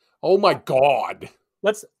 Oh my God.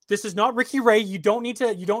 This is not Ricky Ray. You don't need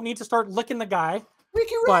to start licking the guy.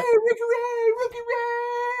 Ricky Ray.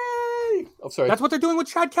 Oh, sorry. That's what they're doing with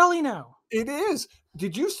Chad Kelly now. It is.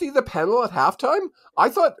 Did you see the panel at halftime? I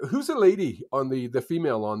thought, who's the lady on the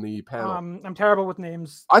female on the panel? I'm terrible with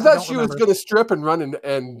names. I thought she was going to strip and run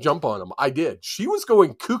and jump on him. I did. She was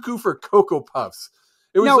going cuckoo for Cocoa Puffs.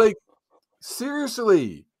 It was like,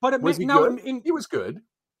 seriously. But was he good? He was good.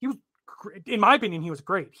 He was, in my opinion, he was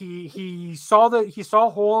great. He saw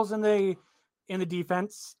holes in the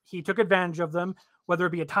defense. He took advantage of them. Whether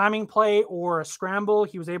it be a timing play or a scramble,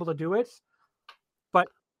 he was able to do it. But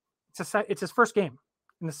it's his first game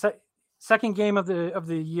in the second game of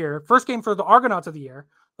the year. First game for the Argonauts of the year.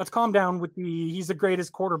 Let's calm down with he's the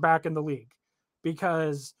greatest quarterback in the league,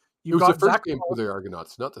 because it was the first game for the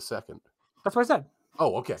Argonauts, not the second. That's what I said.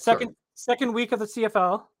 Oh, okay. Second week of the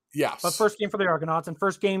CFL. Yes. But first game for the Argonauts and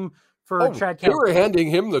first game for Chad Kelly. They were handing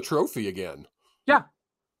him the trophy again. Yeah.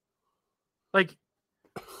 Like,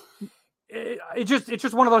 it's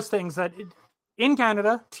just one of those things that in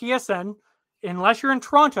Canada, TSN, unless you're in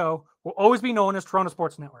Toronto, will always be known as Toronto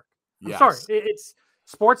Sports Network. I'm sorry. It's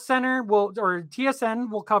Sports Center or TSN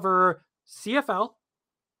will cover CFL,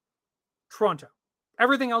 Toronto.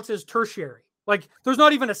 Everything else is tertiary. Like, there's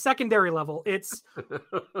not even a secondary level. It's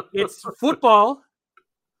football,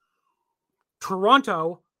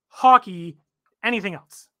 Toronto, hockey, anything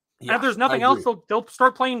else. Yeah, and if there's nothing else, they'll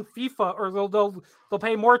start playing FIFA, or they'll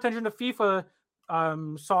pay more attention to FIFA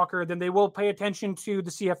soccer than they will pay attention to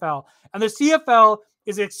the CFL. And the CFL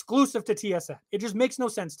is exclusive to TSN. It just makes no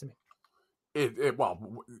sense to me.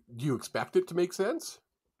 Well, do you expect it to make sense?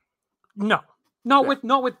 No, not with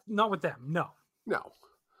them. No,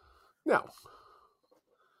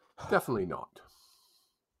 definitely not.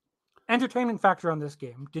 Entertainment factor on this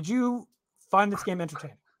game. Did you find this game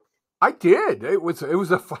entertaining? I did. It was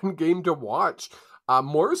a fun game to watch.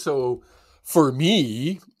 More so for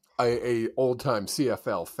me, a old time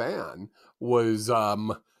CFL fan, was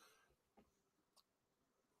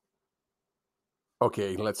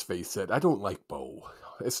okay. Let's face it. I don't like Bo.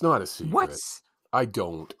 It's not a secret. What? I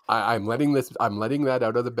don't. I'm letting that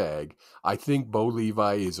out of the bag. I think Bo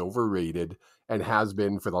Levi is overrated and has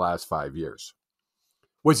been for the last 5 years.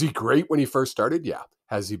 Was he great when he first started? Yeah.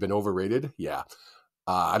 Has he been overrated? Yeah.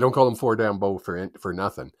 I don't call him four down Bo for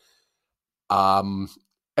nothing. And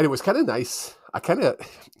it was kind of nice. I kind of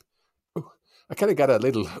got a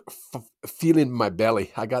little feeling in my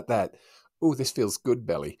belly. I got that, oh, this feels good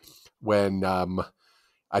belly, when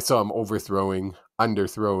I saw him overthrowing,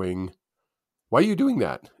 underthrowing. Why are you doing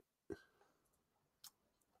that?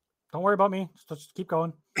 Don't worry about me. Just keep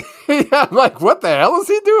going. Yeah, I'm like, what the hell is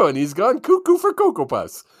he doing? He's gone cuckoo for Cocoa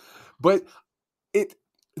Puffs. But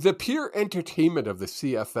the pure entertainment of the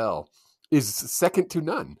CFL is second to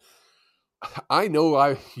none. I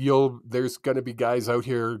know there's going to be guys out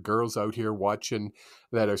here, girls out here watching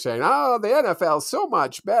that are saying, oh, the NFL is so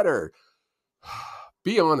much better.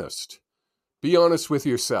 Be honest. Be honest with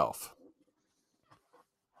yourself.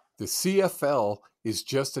 The CFL is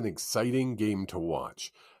just an exciting game to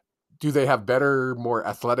watch. Do they have better, more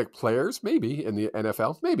athletic players? Maybe in the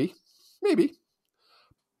NFL. Maybe.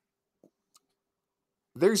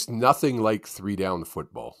 There's nothing like 3-down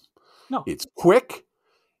football. No. It's quick.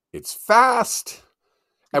 It's fast.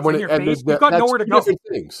 And when you've got nowhere to go. Different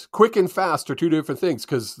things. Quick and fast are two different things,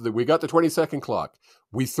 because we got the 20-second clock.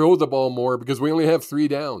 We throw the ball more because we only have 3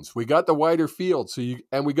 downs. We got the wider field,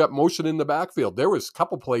 and we got motion in the backfield. There was a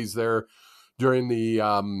couple plays there during the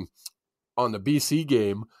on the BC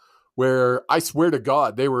game where I swear to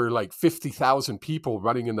God they were like 50,000 people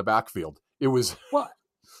running in the backfield. It was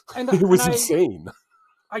insane.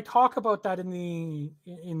 I talk about that in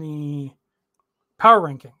the power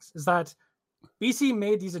rankings, is that BC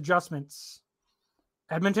made these adjustments.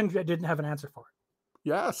 Edmonton didn't have an answer for it.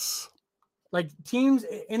 Yes. Like teams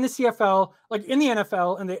in the CFL, like in the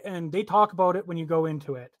NFL, and they talk about it when you go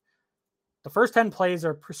into it. The first 10 plays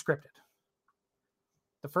are prescripted.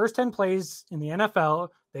 The first 10 plays in the NFL,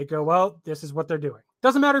 they go, well, this is what they're doing.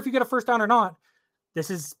 Doesn't matter if you get a first down or not. This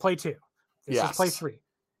is play 2. This is play 3.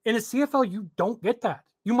 In a CFL, you don't get that.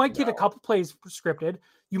 You might get a couple plays scripted.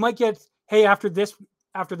 You might get, hey, after this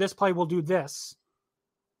play, we'll do this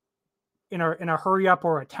in a hurry up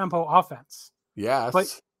or a tempo offense. Yes.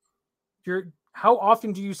 But how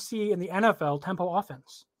often do you see in the NFL tempo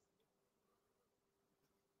offense?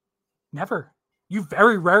 Never. You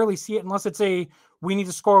very rarely see it unless it's we need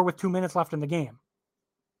to score with 2 minutes left in the game.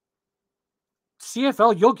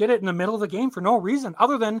 CFL, you'll get it in the middle of the game for no reason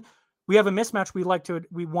other than we have a mismatch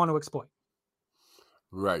we want to exploit.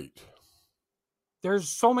 Right. There's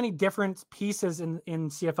so many different pieces in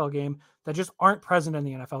CFL game that just aren't present in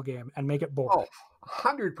the NFL game and make it boring. Oh,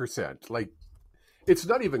 100%. Like, it's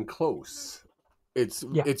not even close. It's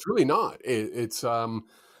really not. It's Rod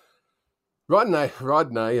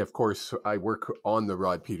and I, of course, I work on the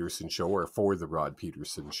Rod Peterson Show, or for the Rod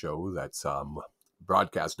Peterson Show. That's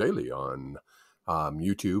broadcast daily on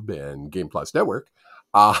YouTube and Game Plus Network.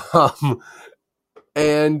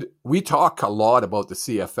 And we talk a lot about the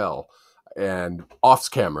CFL and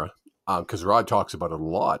off camera, because Rod talks about it a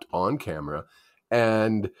lot on camera.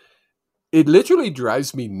 And it literally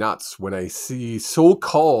drives me nuts when I see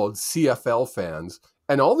so-called CFL fans,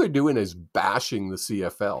 and all they're doing is bashing the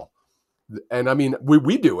CFL. And I mean,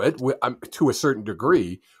 we do it to a certain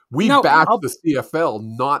degree. We bash the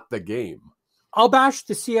CFL, not the game. I'll bash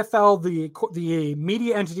the CFL, the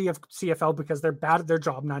media entity of CFL, because they're bad at their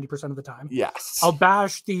job 90% of the time. Yes. I'll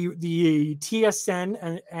bash the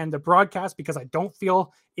TSN and the broadcast because I don't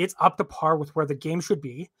feel it's up to par with where the game should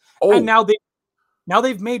be. Oh. And now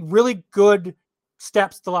they've made really good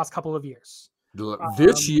steps the last couple of years.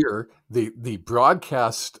 This year, the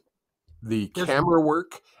broadcast, the camera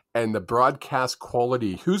work, and the broadcast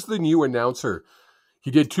quality. Who's the new announcer?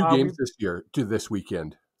 He did 2 games this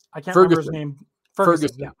weekend. I can't remember his name. Ferguson.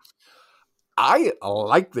 Yeah. I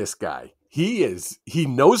like this guy. He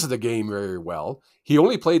knows the game very well. He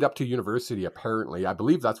only played up to university, apparently. I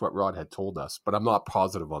believe that's what Rod had told us, but I'm not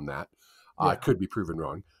positive on that. I could be proven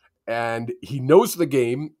wrong. And he knows the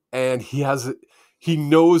game, and he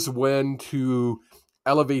knows when to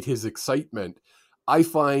elevate his excitement. I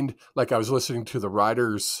find, like, I was listening to the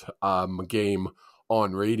Riders game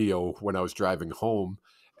on radio when I was driving home,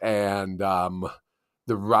 and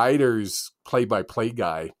the Riders play-by-play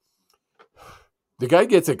guy, the guy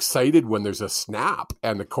gets excited when there's a snap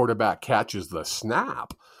and the quarterback catches the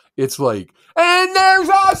snap. It's like, and there's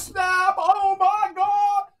a snap! Oh my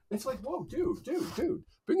God! It's like, whoa, dude.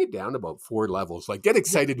 Bring it down about 4 levels. Like, get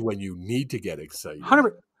excited when you need to get excited.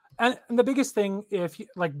 100%. And the biggest thing,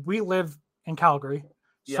 we live in Calgary,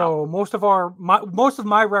 so most of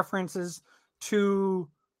my references to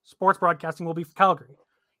sports broadcasting will be for Calgary.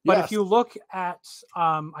 But if you look at,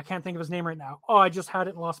 I can't think of his name right now. Oh, I just had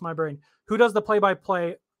it and lost my brain. Who does the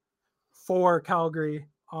play-by-play for Calgary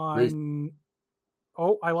on? Rafe.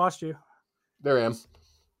 Oh, I lost you. There I am.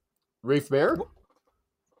 Rafe Mayer?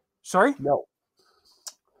 Sorry? No.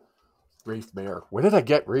 Rafe Mayer. Where did I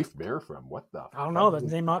get Rafe Mayer from? What the? I don't know. That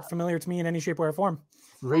name not familiar to me in any shape, way, or form.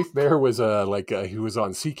 Rafe Mayer was he was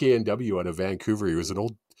on CKNW out of Vancouver. He was an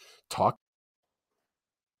old talk.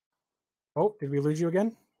 Oh, did we lose you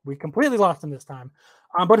again? We completely lost him this time.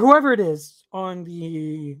 But whoever it is on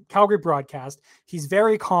the Calgary broadcast, he's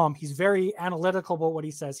very calm. He's very analytical about what he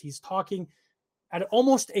says. He's talking at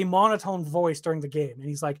almost a monotone voice during the game. And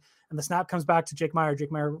he's like, and the snap comes back to Jake Meyer.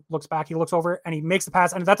 Jake Meyer looks back. He looks over and he makes the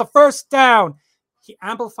pass. And that's a first down. He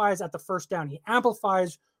amplifies at the first down. He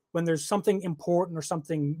amplifies when there's something important or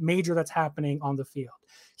something major that's happening on the field.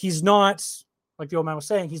 He's not, like the old man was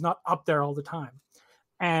saying, he's not up there all the time.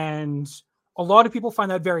 And a lot of people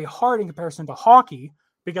find that very hard in comparison to hockey,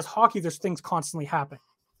 because hockey, there's things constantly happening.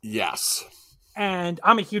 Yes. And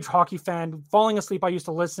I'm a huge hockey fan. Falling asleep, I used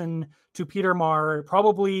to listen to Peter Marr,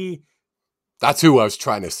 probably. That's who I was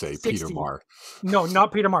trying to say, 60. Peter Marr. No,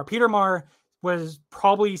 not Peter Marr. Peter Marr was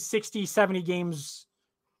probably 60, 70 games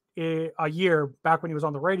a year back when he was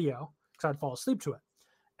on the radio, because I'd fall asleep to it.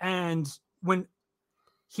 And when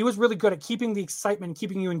he was really good at keeping the excitement,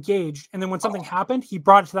 keeping you engaged. And then when something happened, he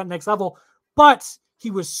brought it to that next level. But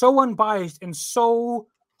he was so unbiased and so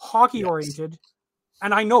hockey oriented.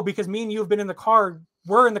 And I know, because me and you have been in the car,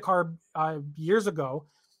 we're in the car years ago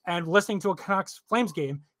and listening to a Canucks Flames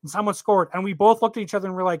game. and someone scored, and we both looked at each other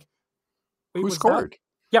and we're like, who scored?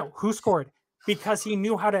 Yeah, who scored? Because he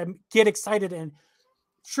knew how to get excited, and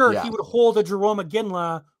sure, he would hold a Jerome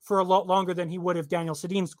McGinley for a lot longer than he would if Daniel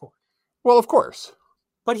Sedin scored. Well, of course.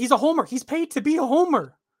 But he's a homer. He's paid to be a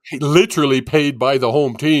homer. He literally paid by the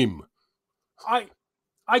home team.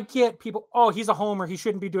 I get people, he's a homer. He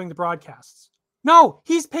shouldn't be doing the broadcasts. No,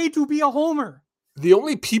 he's paid to be a homer. The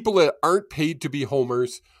only people that aren't paid to be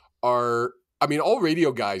homers are, all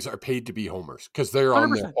radio guys are paid to be homers because they're 100%.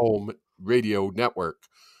 On their home radio network.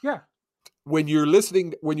 Yeah. When you're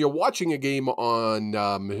watching a game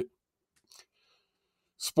on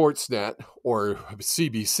Sportsnet or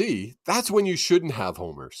CBC, that's when you shouldn't have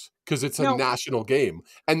homers because it's a national game,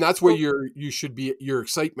 and that's where your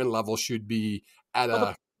excitement level should be at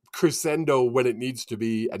a crescendo when it needs to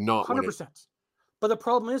be, and not 100%. But the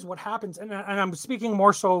problem is what happens, and I'm speaking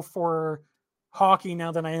more so for hockey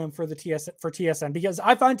now than I am for TSN, because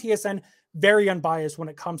I find TSN very unbiased when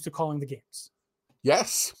it comes to calling the games.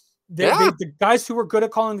 Yes. The guys who are good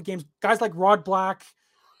at calling the games, guys like Rod Black,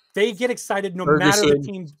 they get excited no matter the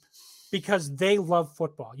team because they love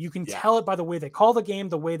football. You can tell it by the way they call the game,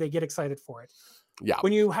 the way they get excited for it. Yeah.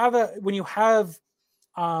 When you have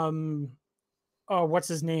what's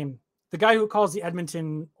his name? The guy who calls the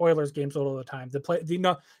Edmonton Oilers games all the time.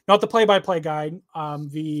 Not the play-by-play guy,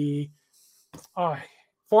 the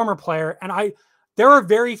former player. And there are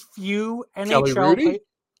very few NHL.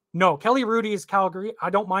 No, Kelly Rudy is Calgary. I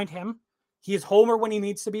don't mind him. He is homer when he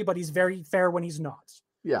needs to be, but he's very fair when he's not.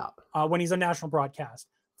 Yeah. When he's a national broadcast.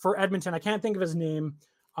 For Edmonton, I can't think of his name.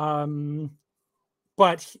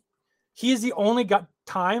 But he is the only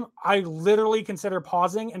time I literally consider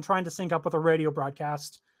pausing and trying to sync up with a radio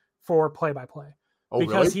broadcast for play-by-play.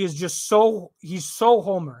 Because really? He is just he's so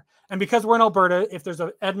homer. And because we're in Alberta, if there's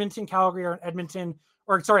a Edmonton Calgary or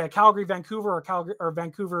a Calgary Vancouver or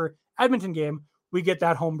Vancouver Edmonton game, we get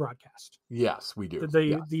that home broadcast. Yes, we do.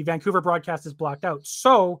 The Vancouver broadcast is blocked out.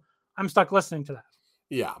 So I'm stuck listening to that.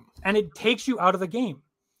 Yeah. And it takes you out of the game.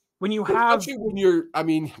 When you have when you're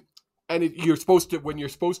supposed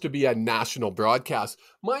to be a national broadcast.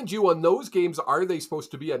 Mind you, on those games, are they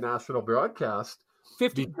supposed to be a national broadcast?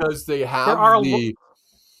 50 because they have there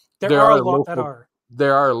are a lot that are.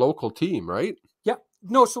 There are a local team, right? Yeah.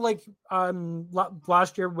 No, so like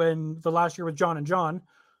last year with John and John,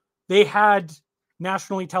 they had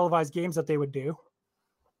nationally televised games that they would do,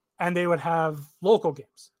 and they would have local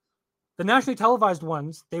games. The nationally televised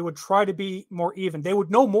ones, they would try to be more even. They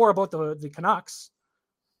would know more about the Canucks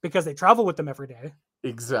because they travel with them every day.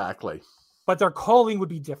 Exactly. But their calling would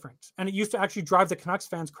be different. And it used to actually drive the Canucks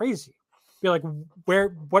fans crazy. Be like,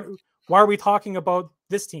 why are we talking about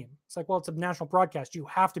this team? It's like, well, it's a national broadcast. You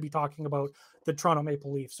have to be talking about the Toronto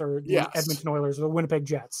Maple Leafs or the Edmonton Oilers or the Winnipeg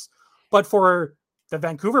Jets. But for the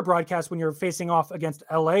Vancouver broadcast, when you're facing off against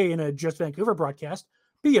LA in a just Vancouver broadcast,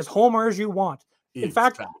 be as homer as you want. In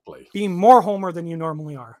fact, be more homer than you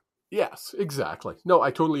normally are. Yes, exactly. No,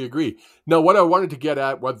 I totally agree. Now, what I wanted to get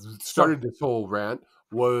at, what started this whole rant,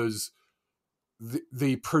 was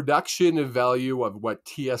the production value of what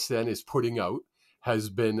TSN is putting out has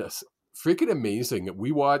been freaking amazing.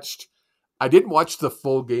 I didn't watch the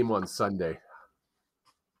full game on Sunday.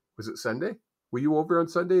 Was it Sunday? Were you over on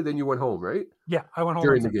Sunday? Then you went home, right? Yeah, I went home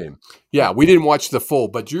during the game. Yeah, we didn't watch the full,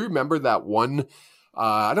 but do you remember that one?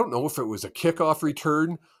 I don't know if it was a kickoff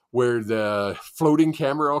return where the floating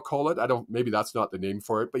camera, I'll call it. Maybe that's not the name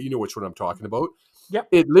for it, but you know which one I'm talking about. Yep.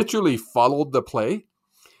 It literally followed the play.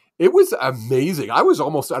 It was amazing. I was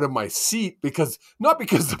almost out of my seat not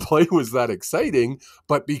because the play was that exciting,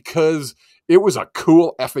 but because it was a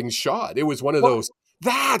cool effing shot. It was one of those,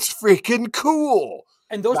 that's freaking cool.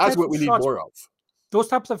 And that's what we need more of. Those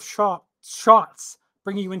types of shots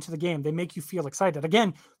bring you into the game. They make you feel excited.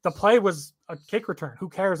 Again, the play was a kick return. Who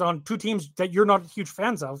cares on two teams that you're not huge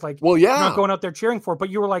fans of? Like, well, yeah, you're not going out there cheering for, but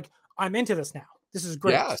you were like, I'm into this now. This is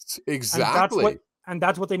great. Yes, exactly. And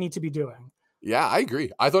that's what they need to be doing. Yeah, I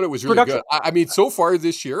agree. I thought it was really good. I mean, so far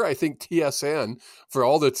this year, I think TSN, for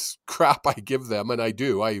all the crap I give them, and I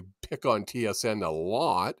pick on TSN a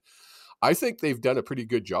lot, I think they've done a pretty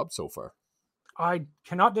good job so far. I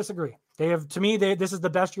cannot disagree. They have, to me, this is the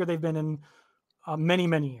best year they've been in many,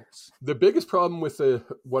 many years. The biggest problem with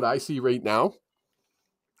what I see right now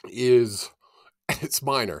is it's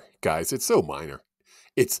minor, guys. It's so minor.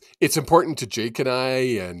 It's important to Jake and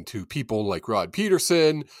I and to people like Rod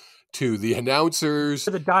Peterson, to the announcers,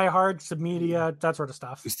 to the diehards, to media, that sort of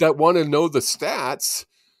stuff. That want to know the stats.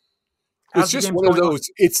 It's just one of those.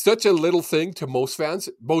 It's such a little thing to most fans.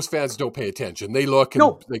 Most fans don't pay attention. They look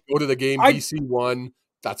and they go to the game. BC won.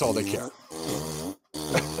 That's all they care.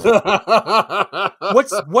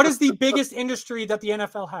 What is the biggest industry that the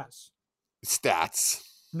NFL has? Stats.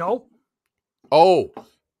 No. Oh,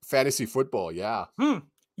 fantasy football. Yeah.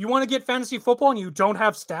 You want to get fantasy football and you don't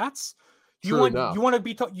have stats? You True want enough. you want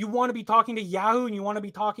to be talking to Yahoo and you want to be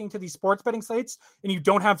talking to these sports betting sites and you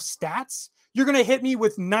don't have stats? You're going to hit me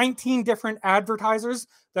with 19 different advertisers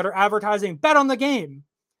that are advertising bet on the game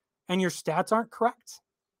and your stats aren't correct?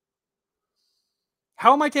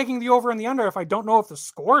 How am I taking the over and the under if I don't know if the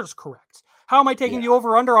score is correct? How am I taking the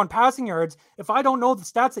over under on passing yards if I don't know the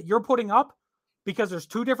stats that you're putting up? Because there's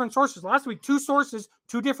two different sources. Last week, two sources,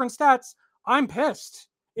 two different stats. I'm pissed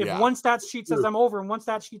if one stat sheet says I'm over and one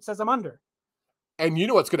stat sheet says I'm under. And you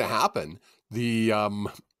know what's going to happen? The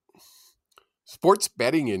sports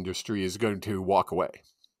betting industry is going to walk away.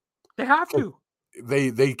 They have to.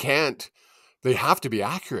 They can't. They have to be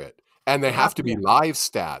accurate, and they have to be live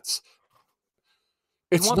stats.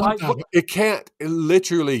 It's not. It can't.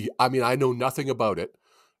 Literally. I mean, I know nothing about it,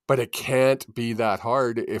 but it can't be that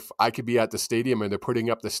hard. If I could be at the stadium and they're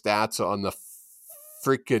putting up the stats on the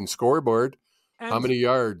freaking scoreboard. How many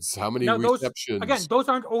yards? How many receptions? Those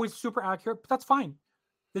aren't always super accurate, but that's fine.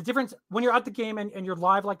 The difference when you're at the game and you're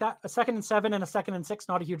live like that, a 2nd and 7 and a 2nd and 6,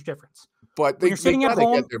 not a huge difference. But when you're sitting at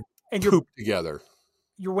home and you're together,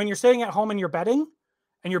 when you're sitting at home and you're betting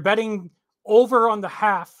over on the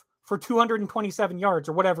half for 227 yards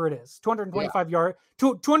or whatever it is,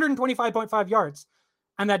 225.5 yards,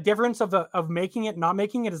 and that difference of making it, not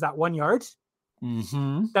making it is that 1 yard.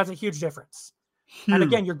 Mm-hmm. That's a huge difference. And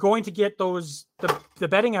again, you're going to get the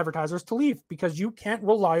betting advertisers to leave because you can't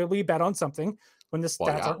reliably bet on something when the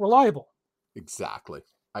stats aren't reliable. Exactly.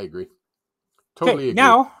 I agree. Totally agree.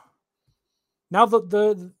 Now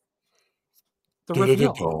the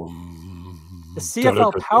reveal. The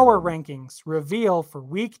CFL Power Rankings reveal for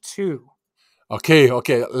week 2. Okay.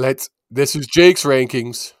 This is Jake's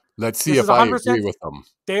rankings. Let's see if I agree with them.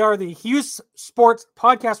 They are the Hughes Sports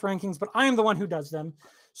podcast rankings, but I am the one who does them.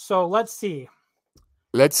 So let's see.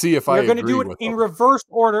 Let's see if I agree with them. We're going to do it in reverse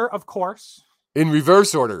order, of course. In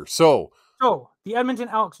reverse order. So the Edmonton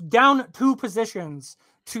Elks down 2 positions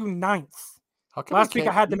to 9th. Last week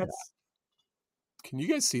I had them at... Can you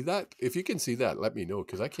guys see that? If you can see that, let me know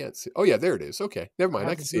because I can't see. Oh, yeah, there it is. Okay. Never mind.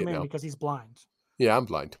 I can see it now. Because he's blind. Yeah, I'm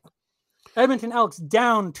blind. Edmonton Elks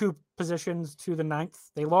down 2 positions to the 9th.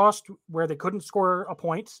 They lost where they couldn't score a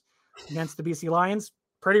point against the BC Lions.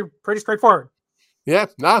 Pretty straightforward. Yeah,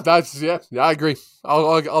 I agree.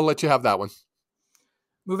 I'll let you have that one.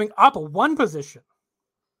 Moving up 1 position,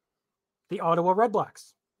 the Ottawa Red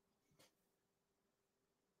Blacks.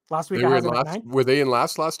 Last week I had them at 9. Were they in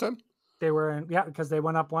last time? They were in, because they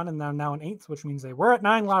went up 1 and they're now in 8th, which means they were at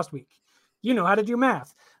 9 last week. You know how to do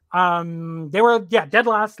math. They were dead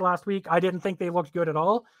last week. I didn't think they looked good at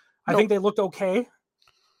all. I think they looked okay,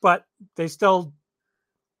 but they still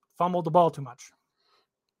fumbled the ball too much.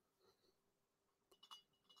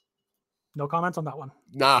 No comments on that one.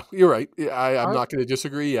 Nah, you're right. I'm not going to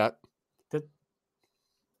disagree yet.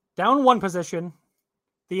 Down 1 position,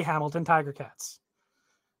 the Hamilton Tiger Cats.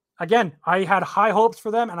 Again, I had high hopes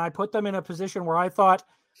for them, and I put them in a position where I thought,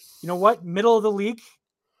 you know what, middle of the league.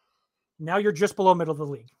 Now you're just below middle of the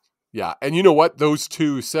league. Yeah, and you know what? Those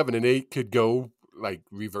 2, 7 and 8 could go like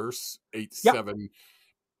reverse 8, 7.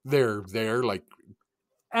 They're there like.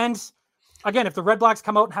 And again, if the Red Blacks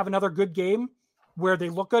come out and have another good game where they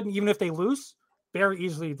look good, and even if they lose, very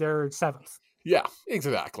easily they're 7th. Yeah,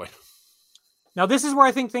 exactly. Now this is where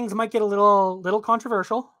I think things might get a little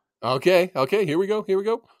controversial. Okay, here we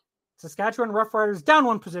go. Saskatchewan Roughriders down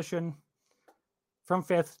 1 position from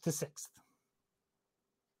 5th to 6th.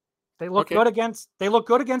 They look good against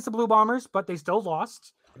the Blue Bombers, but they still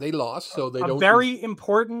lost. They lost, so they don't. A very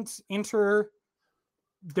important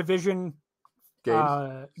inter-division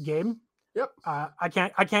game. Yep.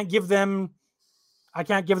 I can't give them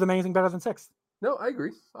anything better than 6th. No, I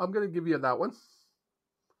agree. I'm going to give you that one.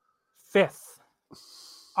 5th.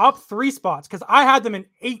 Up 3 spots because I had them in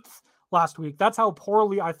 8th last week. That's how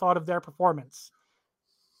poorly I thought of their performance.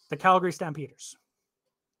 The Calgary Stampeders.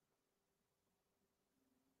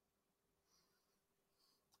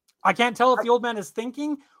 I can't tell if the old man is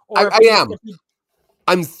thinking or I am.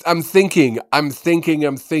 I'm thinking.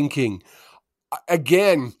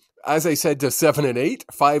 Again, as I said to 7 and 8,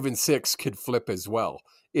 5 and 6 could flip as well.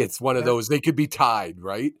 It's one of those. They could be tied,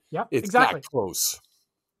 right? Yeah, it's exactly. That close.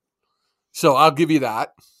 So I'll give you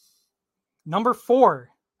that. Number 4,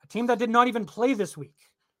 a team that did not even play this week,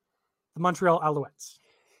 the Montreal Alouettes.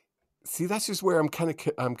 See, that's just where I'm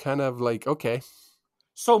kind of like, okay.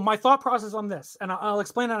 So my thought process on this, and I'll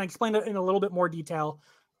explain it. I explained it in a little bit more detail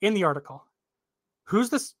in the article. Who's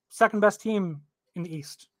the second best team in the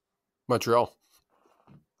East? Montreal.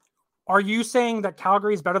 Are you saying that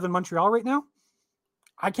Calgary is better than Montreal right now?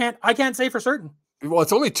 I can't say for certain. Well,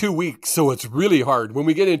 it's only 2 weeks, so it's really hard. When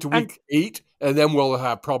we get into week 8, and then we'll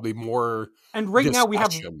have probably more. And right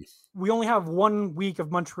discussion. now we only have 1 week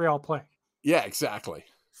of Montreal playing. Yeah, exactly.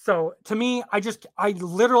 So to me, I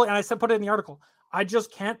literally, and I said put it in the article, I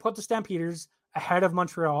just can't put the Stampeders ahead of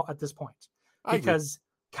Montreal at this point because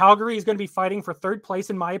Calgary is going to be fighting for third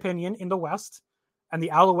place, in my opinion, in the West, and the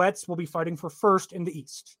Alouettes will be fighting for first in the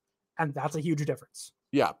East, and that's a huge difference.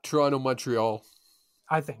 Yeah, Toronto, Montreal.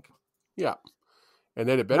 I think. Yeah. And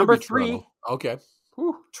then it better Number be 3. Toronto. Okay.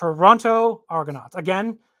 Whew. Toronto Argonauts.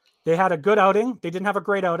 Again, they had a good outing. They didn't have a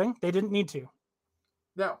great outing. They didn't need to.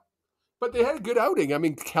 No. But they had a good outing. I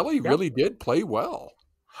mean, Kelly really did play well.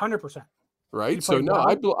 100%. Right? So, no,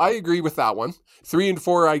 I agree with that one. 3 and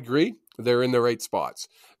 4, I agree. They're in the right spots.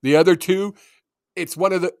 The other 2, it's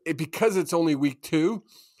because it's only week 2,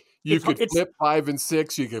 you could flip 5 and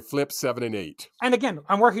 6. You could flip 7 and 8. And again,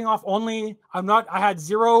 I'm working off I had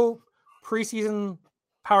 0 preseason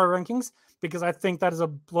power rankings because I think that is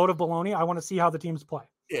a load of baloney. I want to see how the teams play.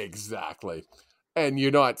 Exactly. And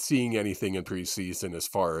you're not seeing anything in preseason as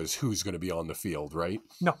far as who's going to be on the field, right?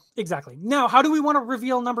 No, exactly. Now, how do we want to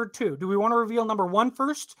reveal number 2? Do we want to reveal number 1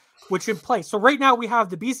 first, which should play? So right now we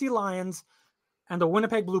have the BC Lions and the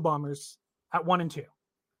Winnipeg Blue Bombers at 1 and 2.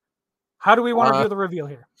 How do we want to do the reveal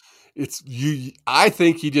here? I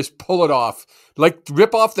think you just pull it off. Like,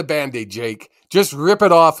 rip off the Band-Aid, Jake. Just rip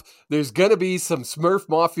it off. There's going to be some Smurf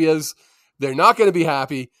mafias. They're not going to be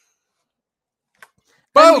happy.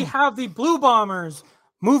 And we have the Blue Bombers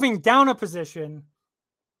moving down a position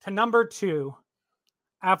to number 2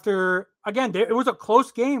 after, again, it was a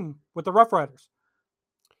close game with the Rough Riders.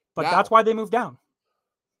 But that's why they moved down.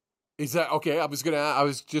 Is that okay? I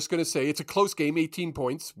was just gonna say it's a close game, 18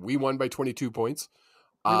 points. We won by 22 points.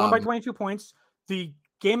 We won by 22 points. The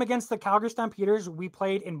game against the Calgary Stampeders, we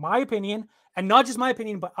played, in my opinion, and not just my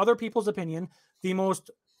opinion, but other people's opinion, the most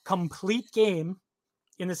complete game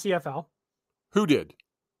in the CFL. Who did?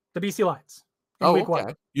 The BC Lions. In week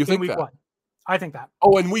 1. You think week that? 1. I think that.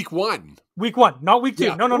 Oh, in week 1. Week 1, not week 2.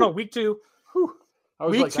 Yeah. No, week 2. Whew.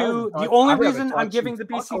 Week 2, the only reason I'm giving the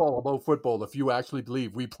BC all about football, if you actually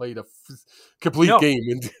believe we played a complete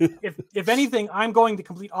game. if anything, I'm going the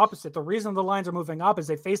complete opposite. The reason the Lions are moving up is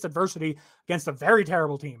they faced adversity against a very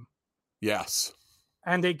terrible team. Yes.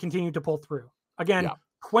 And they continued to pull through. Again,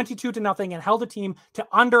 22-0 and held a team to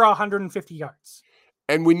under 150 yards.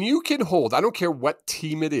 And when you can hold, I don't care what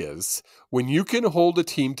team it is, when you can hold a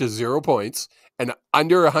team to 0 points and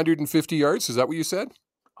under 150 yards, is that what you said?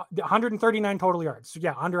 139 total yards. So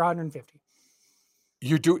yeah, under 150.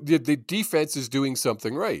 The defense is doing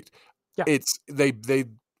something right. Yeah. It's they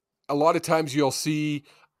a lot of times you'll see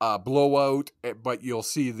a blowout, but you'll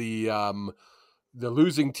see the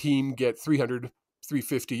losing team get 300,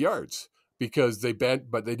 350 yards because they bent,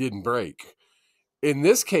 but they didn't break. In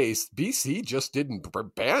this case, BC just didn't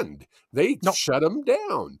bend. They shut them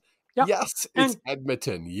down. Yep. Yes, it's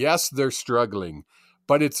Edmonton. Yes, they're struggling,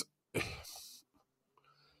 but it's.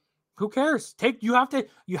 Who cares? You have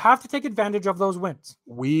to take advantage of those wins.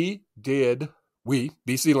 We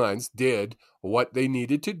BC Lions did what they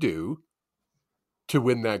needed to do to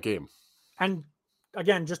win that game. And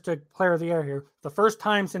again, just to clear the air here, the first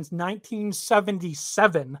time since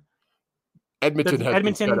 1977 Edmonton has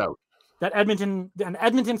been shut out. That an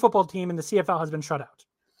Edmonton football team in the CFL has been shut out.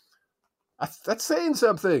 That's saying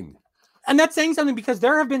something. And that's saying something because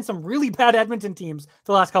there have been some really bad Edmonton teams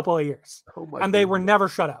the last couple of years. And they were never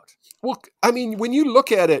shut out. Well, I mean, when you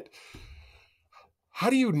look at it,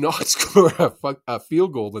 how do you not score a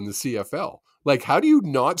field goal in the CFL? Like, how do you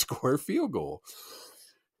not score a field goal?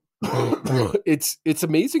 It's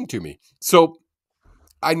amazing to me. So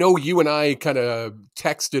I know you and I kind of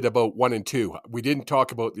texted about 1 and 2. We didn't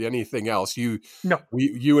talk about anything else. You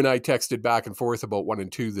and I texted back and forth about 1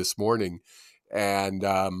 and 2 this morning. And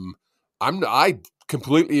I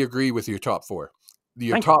completely agree with your top 4.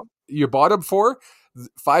 Your bottom 4,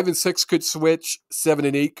 5 and 6 could switch, 7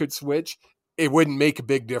 and 8 could switch. It wouldn't make a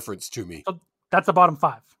big difference to me. So that's the bottom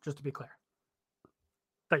 5, just to be clear.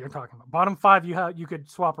 That you're talking about. Bottom 5 you could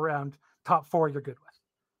swap around. Top 4 you're good with.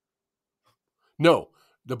 No.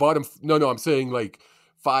 The bottom I'm saying like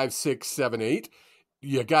 5, 6, 7, 8.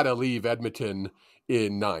 You gotta leave Edmonton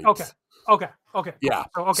in 9th. Okay. Yeah.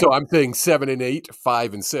 So I'm saying 7 and 8,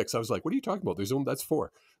 5 and 6. I was like, what are you talking about? That's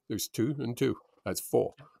 4. There's 2 and 2. That's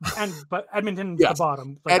 4. But Edmonton's the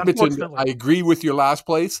bottom. Like, Edmonton, I agree with your last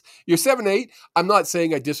place. You're 7 and 8. I'm not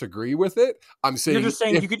saying I disagree with it. I'm saying you're just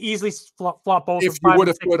saying you could easily flop both. If you would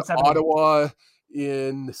have put Ottawa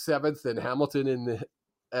in 7th and Hamilton in the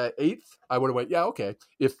 8th, I would have went, yeah, okay.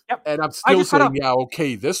 Yep. And I'm still saying, yeah,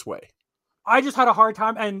 okay, this way. I just had a hard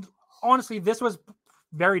time. And honestly, this was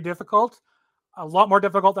very difficult, a lot more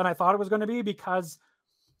difficult than I thought it was going to be, because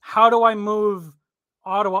how do I move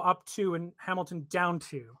Ottawa up 2 and Hamilton down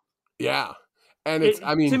 2? Yeah. And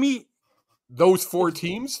to me, those 4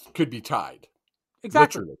 teams could be tied.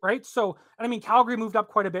 Exactly. Literally. Right. So, and I mean, Calgary moved up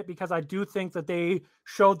quite a bit because I do think that they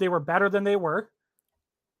showed they were better than they were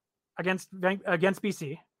against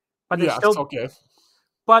BC. But they okay.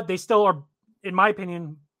 But they still are, in my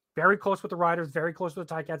opinion, very close with the Riders, very close with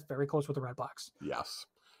the Ticats, very close with the Red Blacks. Yes.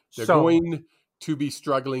 They're going to be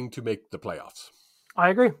struggling to make the playoffs. I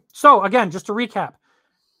agree. So, again, just to recap,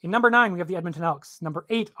 in number 9, we have the Edmonton Elks. Number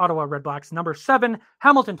 8, Ottawa Red Blacks. Number 7,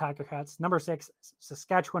 Hamilton Tiger Cats. Number 6,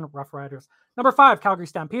 Saskatchewan Rough Riders. Number 5, Calgary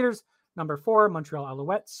Stampeders. Number 4, Montreal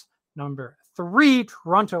Alouettes. Number 3,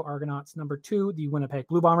 Toronto Argonauts. Number 2, the Winnipeg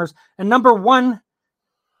Blue Bombers. And number 1,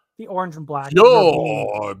 the Orange and Black.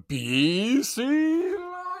 Your BC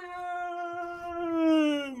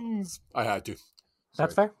Lions. I had to.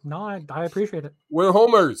 That's fair. No, I appreciate it. We're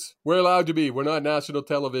homers. We're allowed to be. We're not national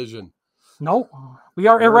television. No, we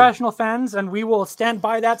are irrational fans, and we will stand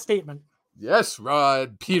by that statement. Yes,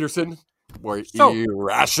 Rod Peterson. We're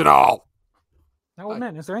irrational. Now,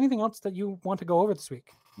 man, is there anything else that you want to go over this week?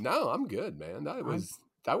 No, I'm good, man.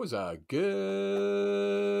 That was a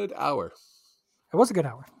good hour. It was a good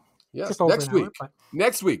hour. Yeah. Just over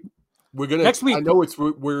Next week. We're gonna. Next week. I know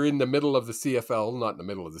we're in the middle of the CFL, not in the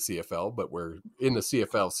middle of the CFL, but we're in the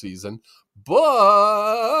CFL season.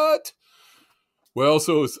 But we're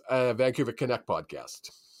also a Vancouver Connect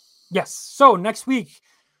podcast. Yes. So next week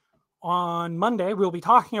on Monday, we'll be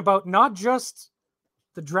talking about not just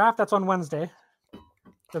the draft that's on Wednesday,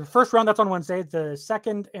 the first round that's on Wednesday, the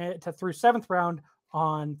second through 7th round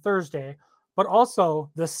on Thursday, but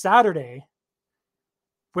also the Saturday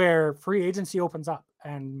where free agency opens up.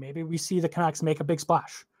 And maybe we see the Canucks make a big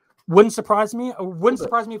splash. Wouldn't surprise me.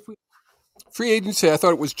 If we... Free agency, I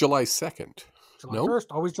thought it was July 2nd. July 1st.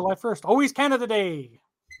 Always July 1st. Always Canada Day.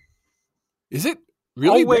 Is it?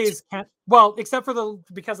 Really? Always. Well, except for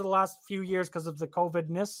because of the last few years, because of the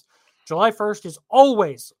COVID-ness, July 1st is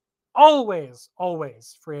always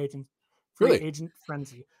free agent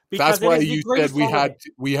frenzy. Because that's why you said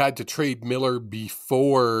we had to trade Miller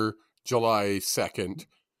before July 2nd.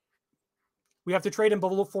 We have to trade him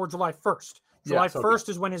before July 1st. July 1st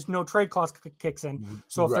is when his no trade clause kicks in.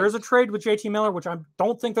 So if there's a trade with JT Miller, which I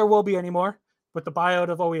don't think there will be anymore with the buyout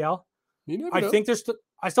of OEL, I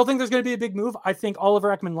still think there's going to be a big move. I think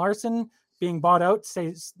Oliver Ekman-Larsson being bought out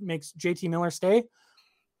makes JT Miller stay.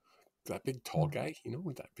 That big tall guy,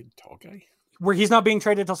 that big tall guy, where he's not being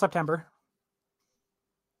traded until September.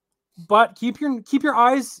 But keep your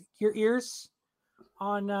eyes, your ears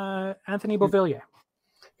on Anthony Beauvillier.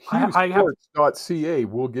 Hughes.ca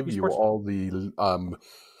will give you all the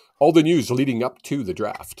news leading up to the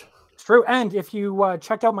draft. It's true. And if you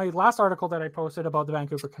checked out my last article that I posted about the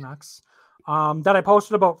Vancouver Canucks, that I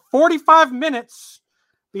posted about 45 minutes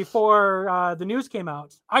before the news came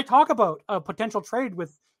out, I talk about a potential trade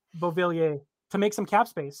with Beauvillier to make some cap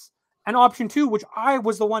space. And option 2, which I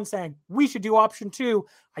was the one saying we should do option 2.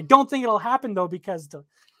 I don't think it'll happen though, because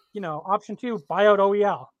option 2, buy out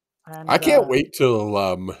OEL. And, I can't wait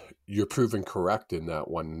till you're proven correct in that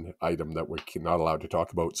one item that we're not allowed to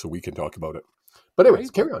talk about, so we can talk about it. But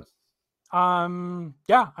anyways, carry on.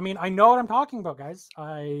 Yeah, I mean, I know what I'm talking about, guys.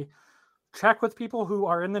 I check with people who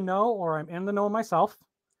are in the know, or I'm in the know myself.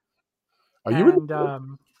 Are you in the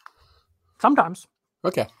know? Sometimes.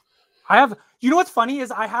 Okay. I have. You know what's funny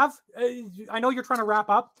is I have. I know you're trying to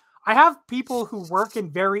wrap up. I have people who work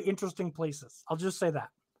in very interesting places. I'll just say that.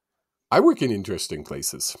 I work in interesting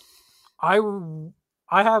places. I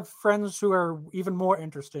have friends who are even more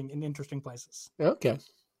interesting in interesting places. Okay.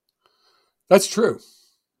 That's true.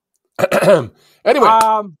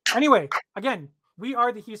 Anyway, again, we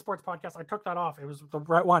are the Hughes Sports Podcast. I took that off. It was the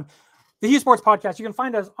right one. The Hughes Sports Podcast. You can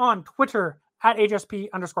find us on Twitter at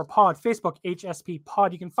HSP_pod, Facebook HSP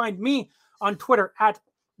pod. You can find me on Twitter at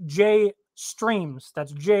JStreams.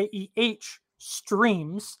 That's JEH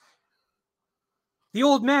Streams. The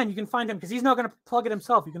old man, you can find him because he's not going to plug it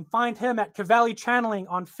himself. You can find him at Cavalli Channeling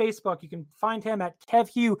on Facebook. You can find him at Kev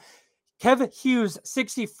Hughes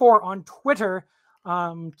 64 on Twitter.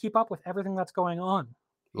 Keep up with everything that's going on.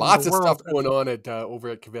 Lots of stuff going on over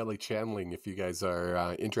at Cavalli Channeling if you guys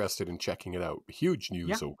are interested in checking it out. Huge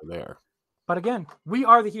news over there. But again, we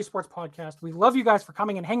are the Hughes Sports Podcast. We love you guys for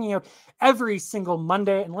coming and hanging out every single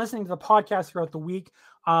Monday and listening to the podcast throughout the week.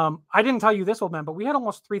 I didn't tell you this, old man, but we had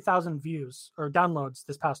almost 3,000 views or downloads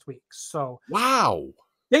this past week. So wow.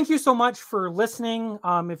 Thank you so much for listening.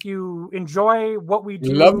 If you enjoy what we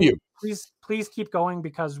do, love you. Please keep going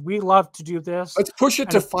because we love to do this. Let's push it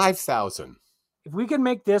to 5,000. If we can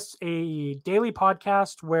make this a daily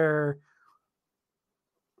podcast or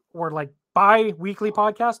like bi-weekly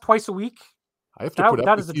podcast, twice a week. I have to put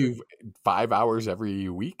up with you 5 hours every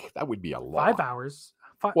week. That would be a lot. 5 hours.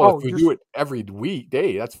 Well, if we do it every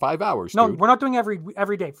weekday, that's 5 hours. No, dude. We're not doing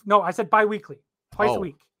every day. No, I said bi-weekly, twice a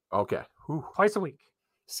week. Okay. Whew. Twice a week.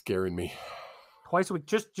 Scaring me. Twice a week.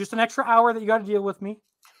 Just an extra hour that you got to deal with me.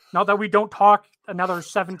 Not that we don't talk another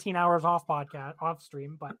 17 hours off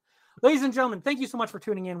stream, but ladies and gentlemen, thank you so much for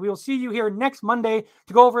tuning in. We will see you here next Monday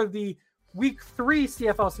to go over the Week 3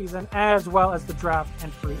 CFL season as well as the draft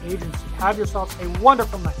and free agency. Have yourselves a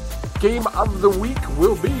wonderful night. Game of the week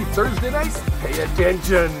will be Thursday night. Pay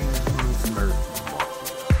attention, Smurf.